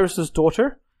take Jairus'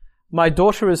 daughter. My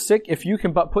daughter is sick, if you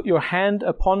can but put your hand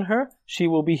upon her, she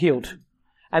will be healed.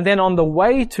 And then on the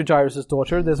way to Jairus'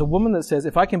 daughter, there's a woman that says,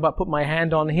 if I can but put my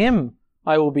hand on him,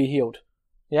 I will be healed.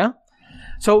 Yeah?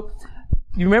 So,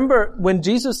 you remember when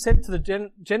Jesus said to the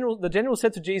general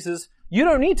said to Jesus, you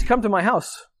don't need to come to my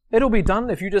house. It'll be done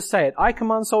if you just say it. I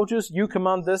command soldiers, you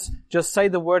command this, just say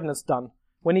the word and it's done.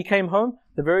 When he came home,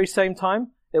 the very same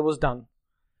time, it was done.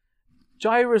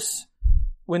 Jairus,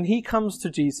 when he comes to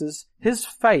Jesus, his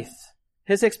faith,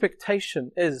 his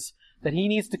expectation is that he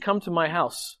needs to come to my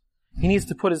house. He needs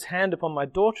to put his hand upon my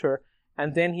daughter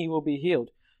and then he will be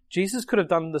healed. Jesus could have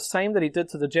done the same that he did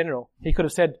to the general. He could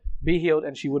have said, be healed,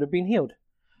 and she would have been healed.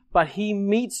 But he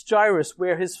meets Jairus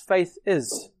where his faith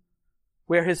is.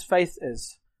 Where his faith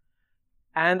is.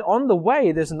 And on the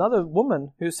way, there's another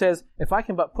woman who says, if I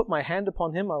can but put my hand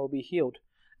upon him, I will be healed.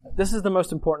 This is the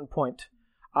most important point.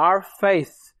 Our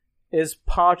faith is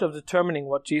part of determining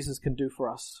what Jesus can do for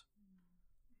us.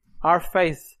 Our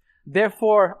faith.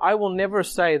 Therefore, I will never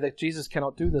say that Jesus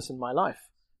cannot do this in my life,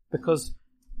 because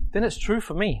then it's true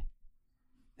for me.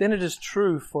 Then it is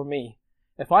true for me.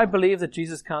 If I believe that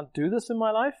Jesus can't do this in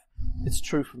my life, it's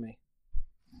true for me.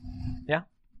 Yeah?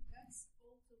 That's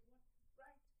also what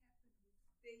happened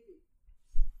with David.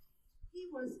 He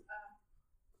was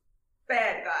a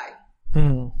bad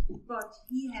guy, but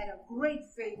he had a great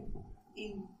faith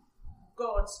in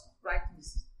God's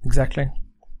rightness. Exactly.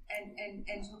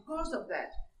 And because of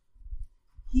that,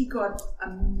 he got a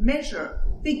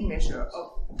big measure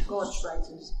of God's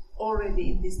righteousness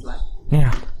already in this life.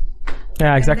 Yeah.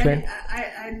 Yeah, exactly.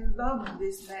 I love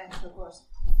this man because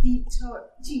he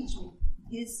teach me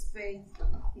his faith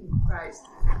in Christ.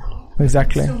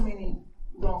 Exactly. So many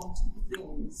wrong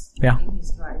things Yeah. in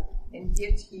his life, and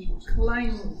yet he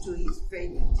climbed to his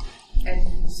faith and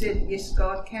he said, yes,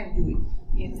 God can do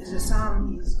it. In the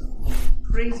psalm, he's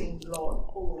praising the Lord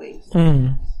always.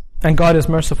 And God is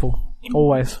merciful,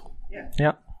 always.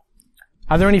 Yeah.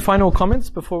 Are there any final comments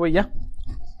before we, yeah? It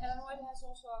has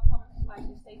also a comment, like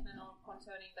a statement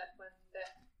concerning that when the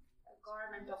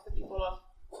garment of the people of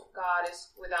God is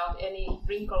without any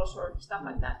wrinkles or stuff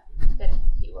like that, then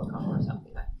he will come or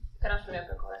something like that. I cannot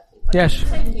remember correctly.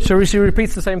 Yes. So she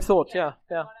repeats the same thought, yeah.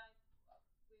 We have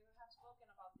spoken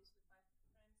about this with my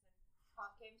friends and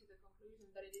came to the conclusion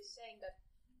that it is saying that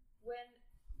when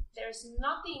there's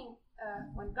nothing,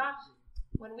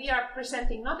 when we are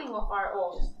presenting nothing of our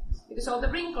own, because all the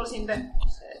wrinkles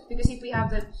because if we have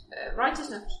the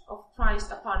righteousness of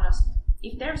Christ upon us,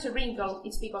 if there's a wrinkle,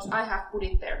 it's because I have put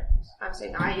it there. I'm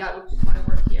saying, I will put my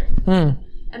work here.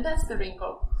 And that's the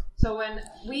wrinkle. So when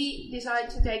we decide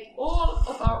to take all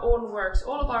of our own works,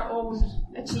 all of our own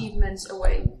achievements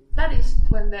away, that is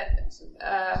when the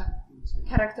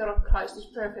character of Christ is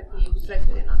perfectly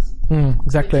reflected in us.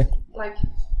 Exactly.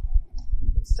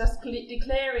 It's just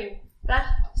declaring, that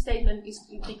statement is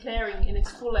declaring in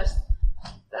its fullest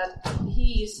that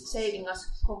he is saving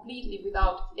us completely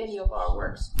without any of our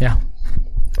works. Yeah.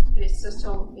 It is just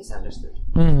so misunderstood.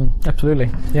 Absolutely.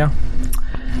 Yeah.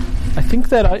 I think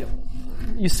that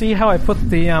you see how I put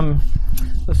the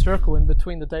circle in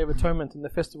between the Day of Atonement and the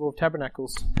Festival of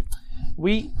Tabernacles.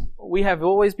 We have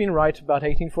always been right about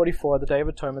 1844, the Day of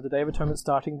Atonement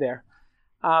starting there.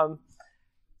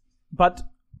 But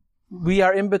we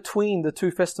are in between the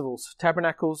two festivals,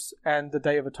 Tabernacles and the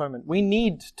Day of Atonement. We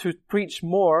need to preach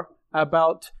more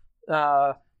about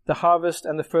the harvest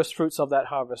and the first fruits of that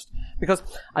harvest. Because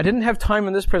I didn't have time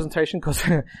in this presentation because,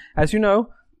 as you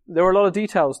know, there were a lot of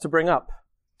details to bring up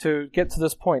to get to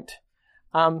this point.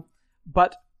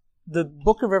 But the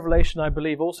book of Revelation, I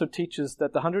believe, also teaches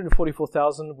that the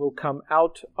 144,000 will come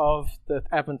out of the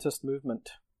Adventist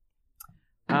movement.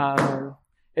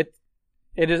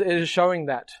 It is showing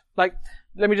that. Like,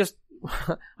 let me just,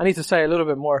 I need to say a little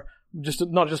bit more,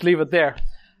 not just leave it there.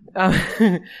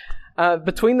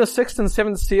 Between the sixth and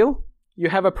seventh seal, you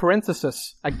have a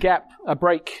parenthesis, a gap, a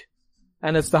break,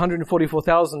 and it's the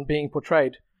 144,000 being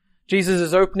portrayed. Jesus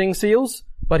is opening seals,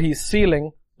 but he's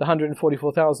sealing the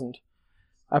 144,000.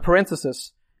 A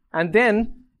parenthesis. And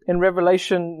then, in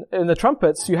Revelation, in the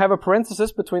trumpets, you have a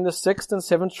parenthesis between the sixth and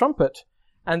seventh trumpet.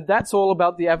 And that's all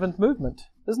about the Advent movement,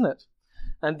 isn't it?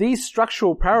 And these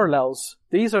structural parallels,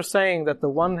 these are saying that the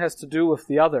one has to do with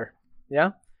the other.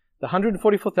 Yeah? The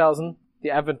 144,000, the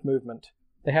Advent movement.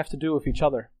 They have to do with each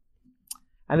other.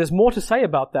 And there's more to say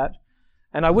about that.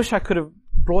 And I wish I could have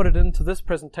brought it into this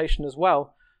presentation as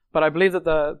well. But I believe that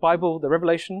the Bible, the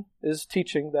Revelation, is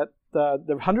teaching that the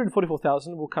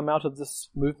 144,000 will come out of this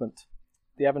movement,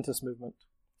 the Adventist movement.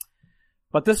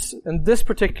 But in this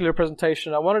particular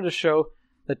presentation, I wanted to show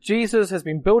that Jesus has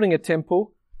been building a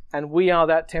temple, and we are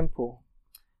that temple.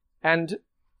 And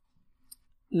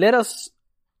let us,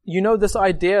 this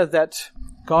idea that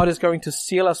God is going to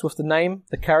seal us with the name,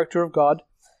 the character of God,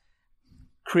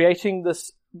 creating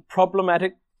this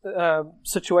problematic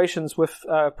situations with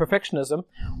perfectionism.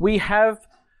 We have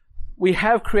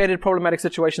created problematic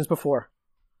situations before.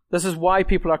 This is why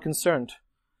people are concerned.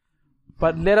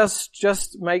 But let us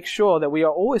just make sure that we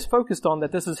are always focused on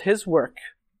that this is His work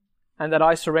and that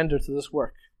I surrender to this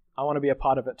work. I want to be a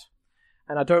part of it.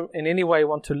 And I don't in any way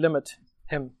want to limit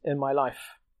Him in my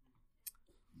life.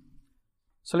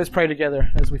 So let's pray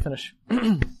together as we finish.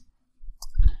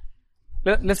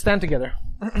 Let's stand together.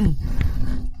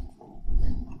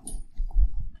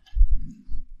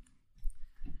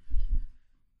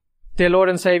 Dear Lord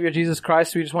and Savior Jesus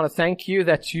Christ, we just want to thank you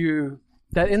that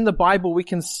in the Bible we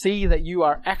can see that you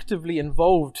are actively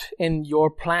involved in your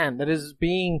plan, that is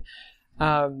being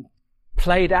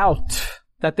played out,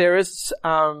 that there is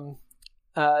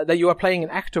that you are playing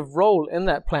an active role in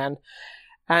that plan.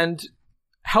 And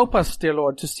help us, dear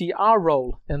Lord, to see our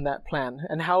role in that plan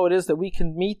and how it is that we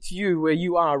can meet you where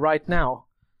you are right now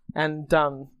and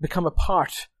become a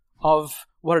part of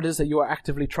what it is that you are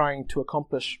actively trying to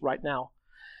accomplish right now.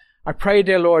 I pray,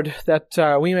 dear Lord, that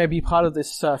we may be part of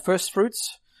this first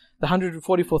fruits, the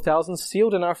 144,000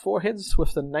 sealed in our foreheads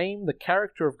with the name, the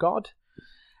character of God,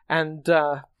 and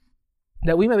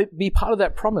that we may be part of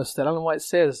that promise that Ellen White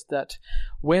says that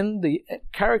when the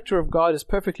character of God is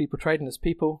perfectly portrayed in His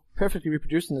people, perfectly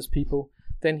reproduced in His people,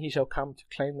 then He shall come to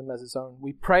claim them as His own.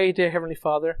 We pray, dear Heavenly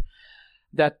Father,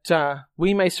 that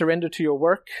we may surrender to your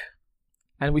work,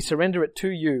 and we surrender it to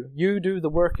you. You do the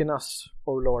work in us,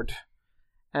 O Lord.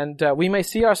 And we may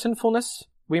see our sinfulness,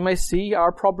 we may see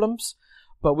our problems,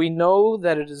 but we know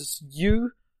that it is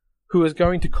you who is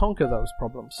going to conquer those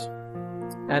problems.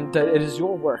 And it is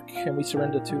your work, and we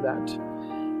surrender to that.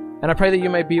 And I pray that you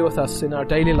may be with us in our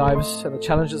daily lives and the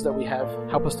challenges that we have.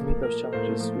 Help us to meet those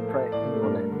challenges, we pray in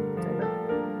your name.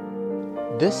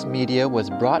 Amen. This media was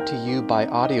brought to you by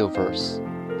Audioverse,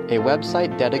 a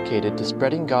website dedicated to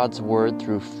spreading God's Word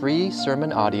through free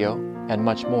sermon audio and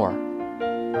much more.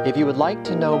 If you would like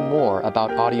to know more about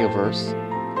Audioverse,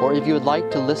 or if you would like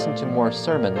to listen to more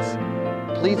sermons,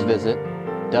 please visit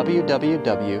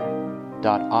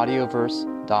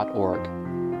www.audioverse.org.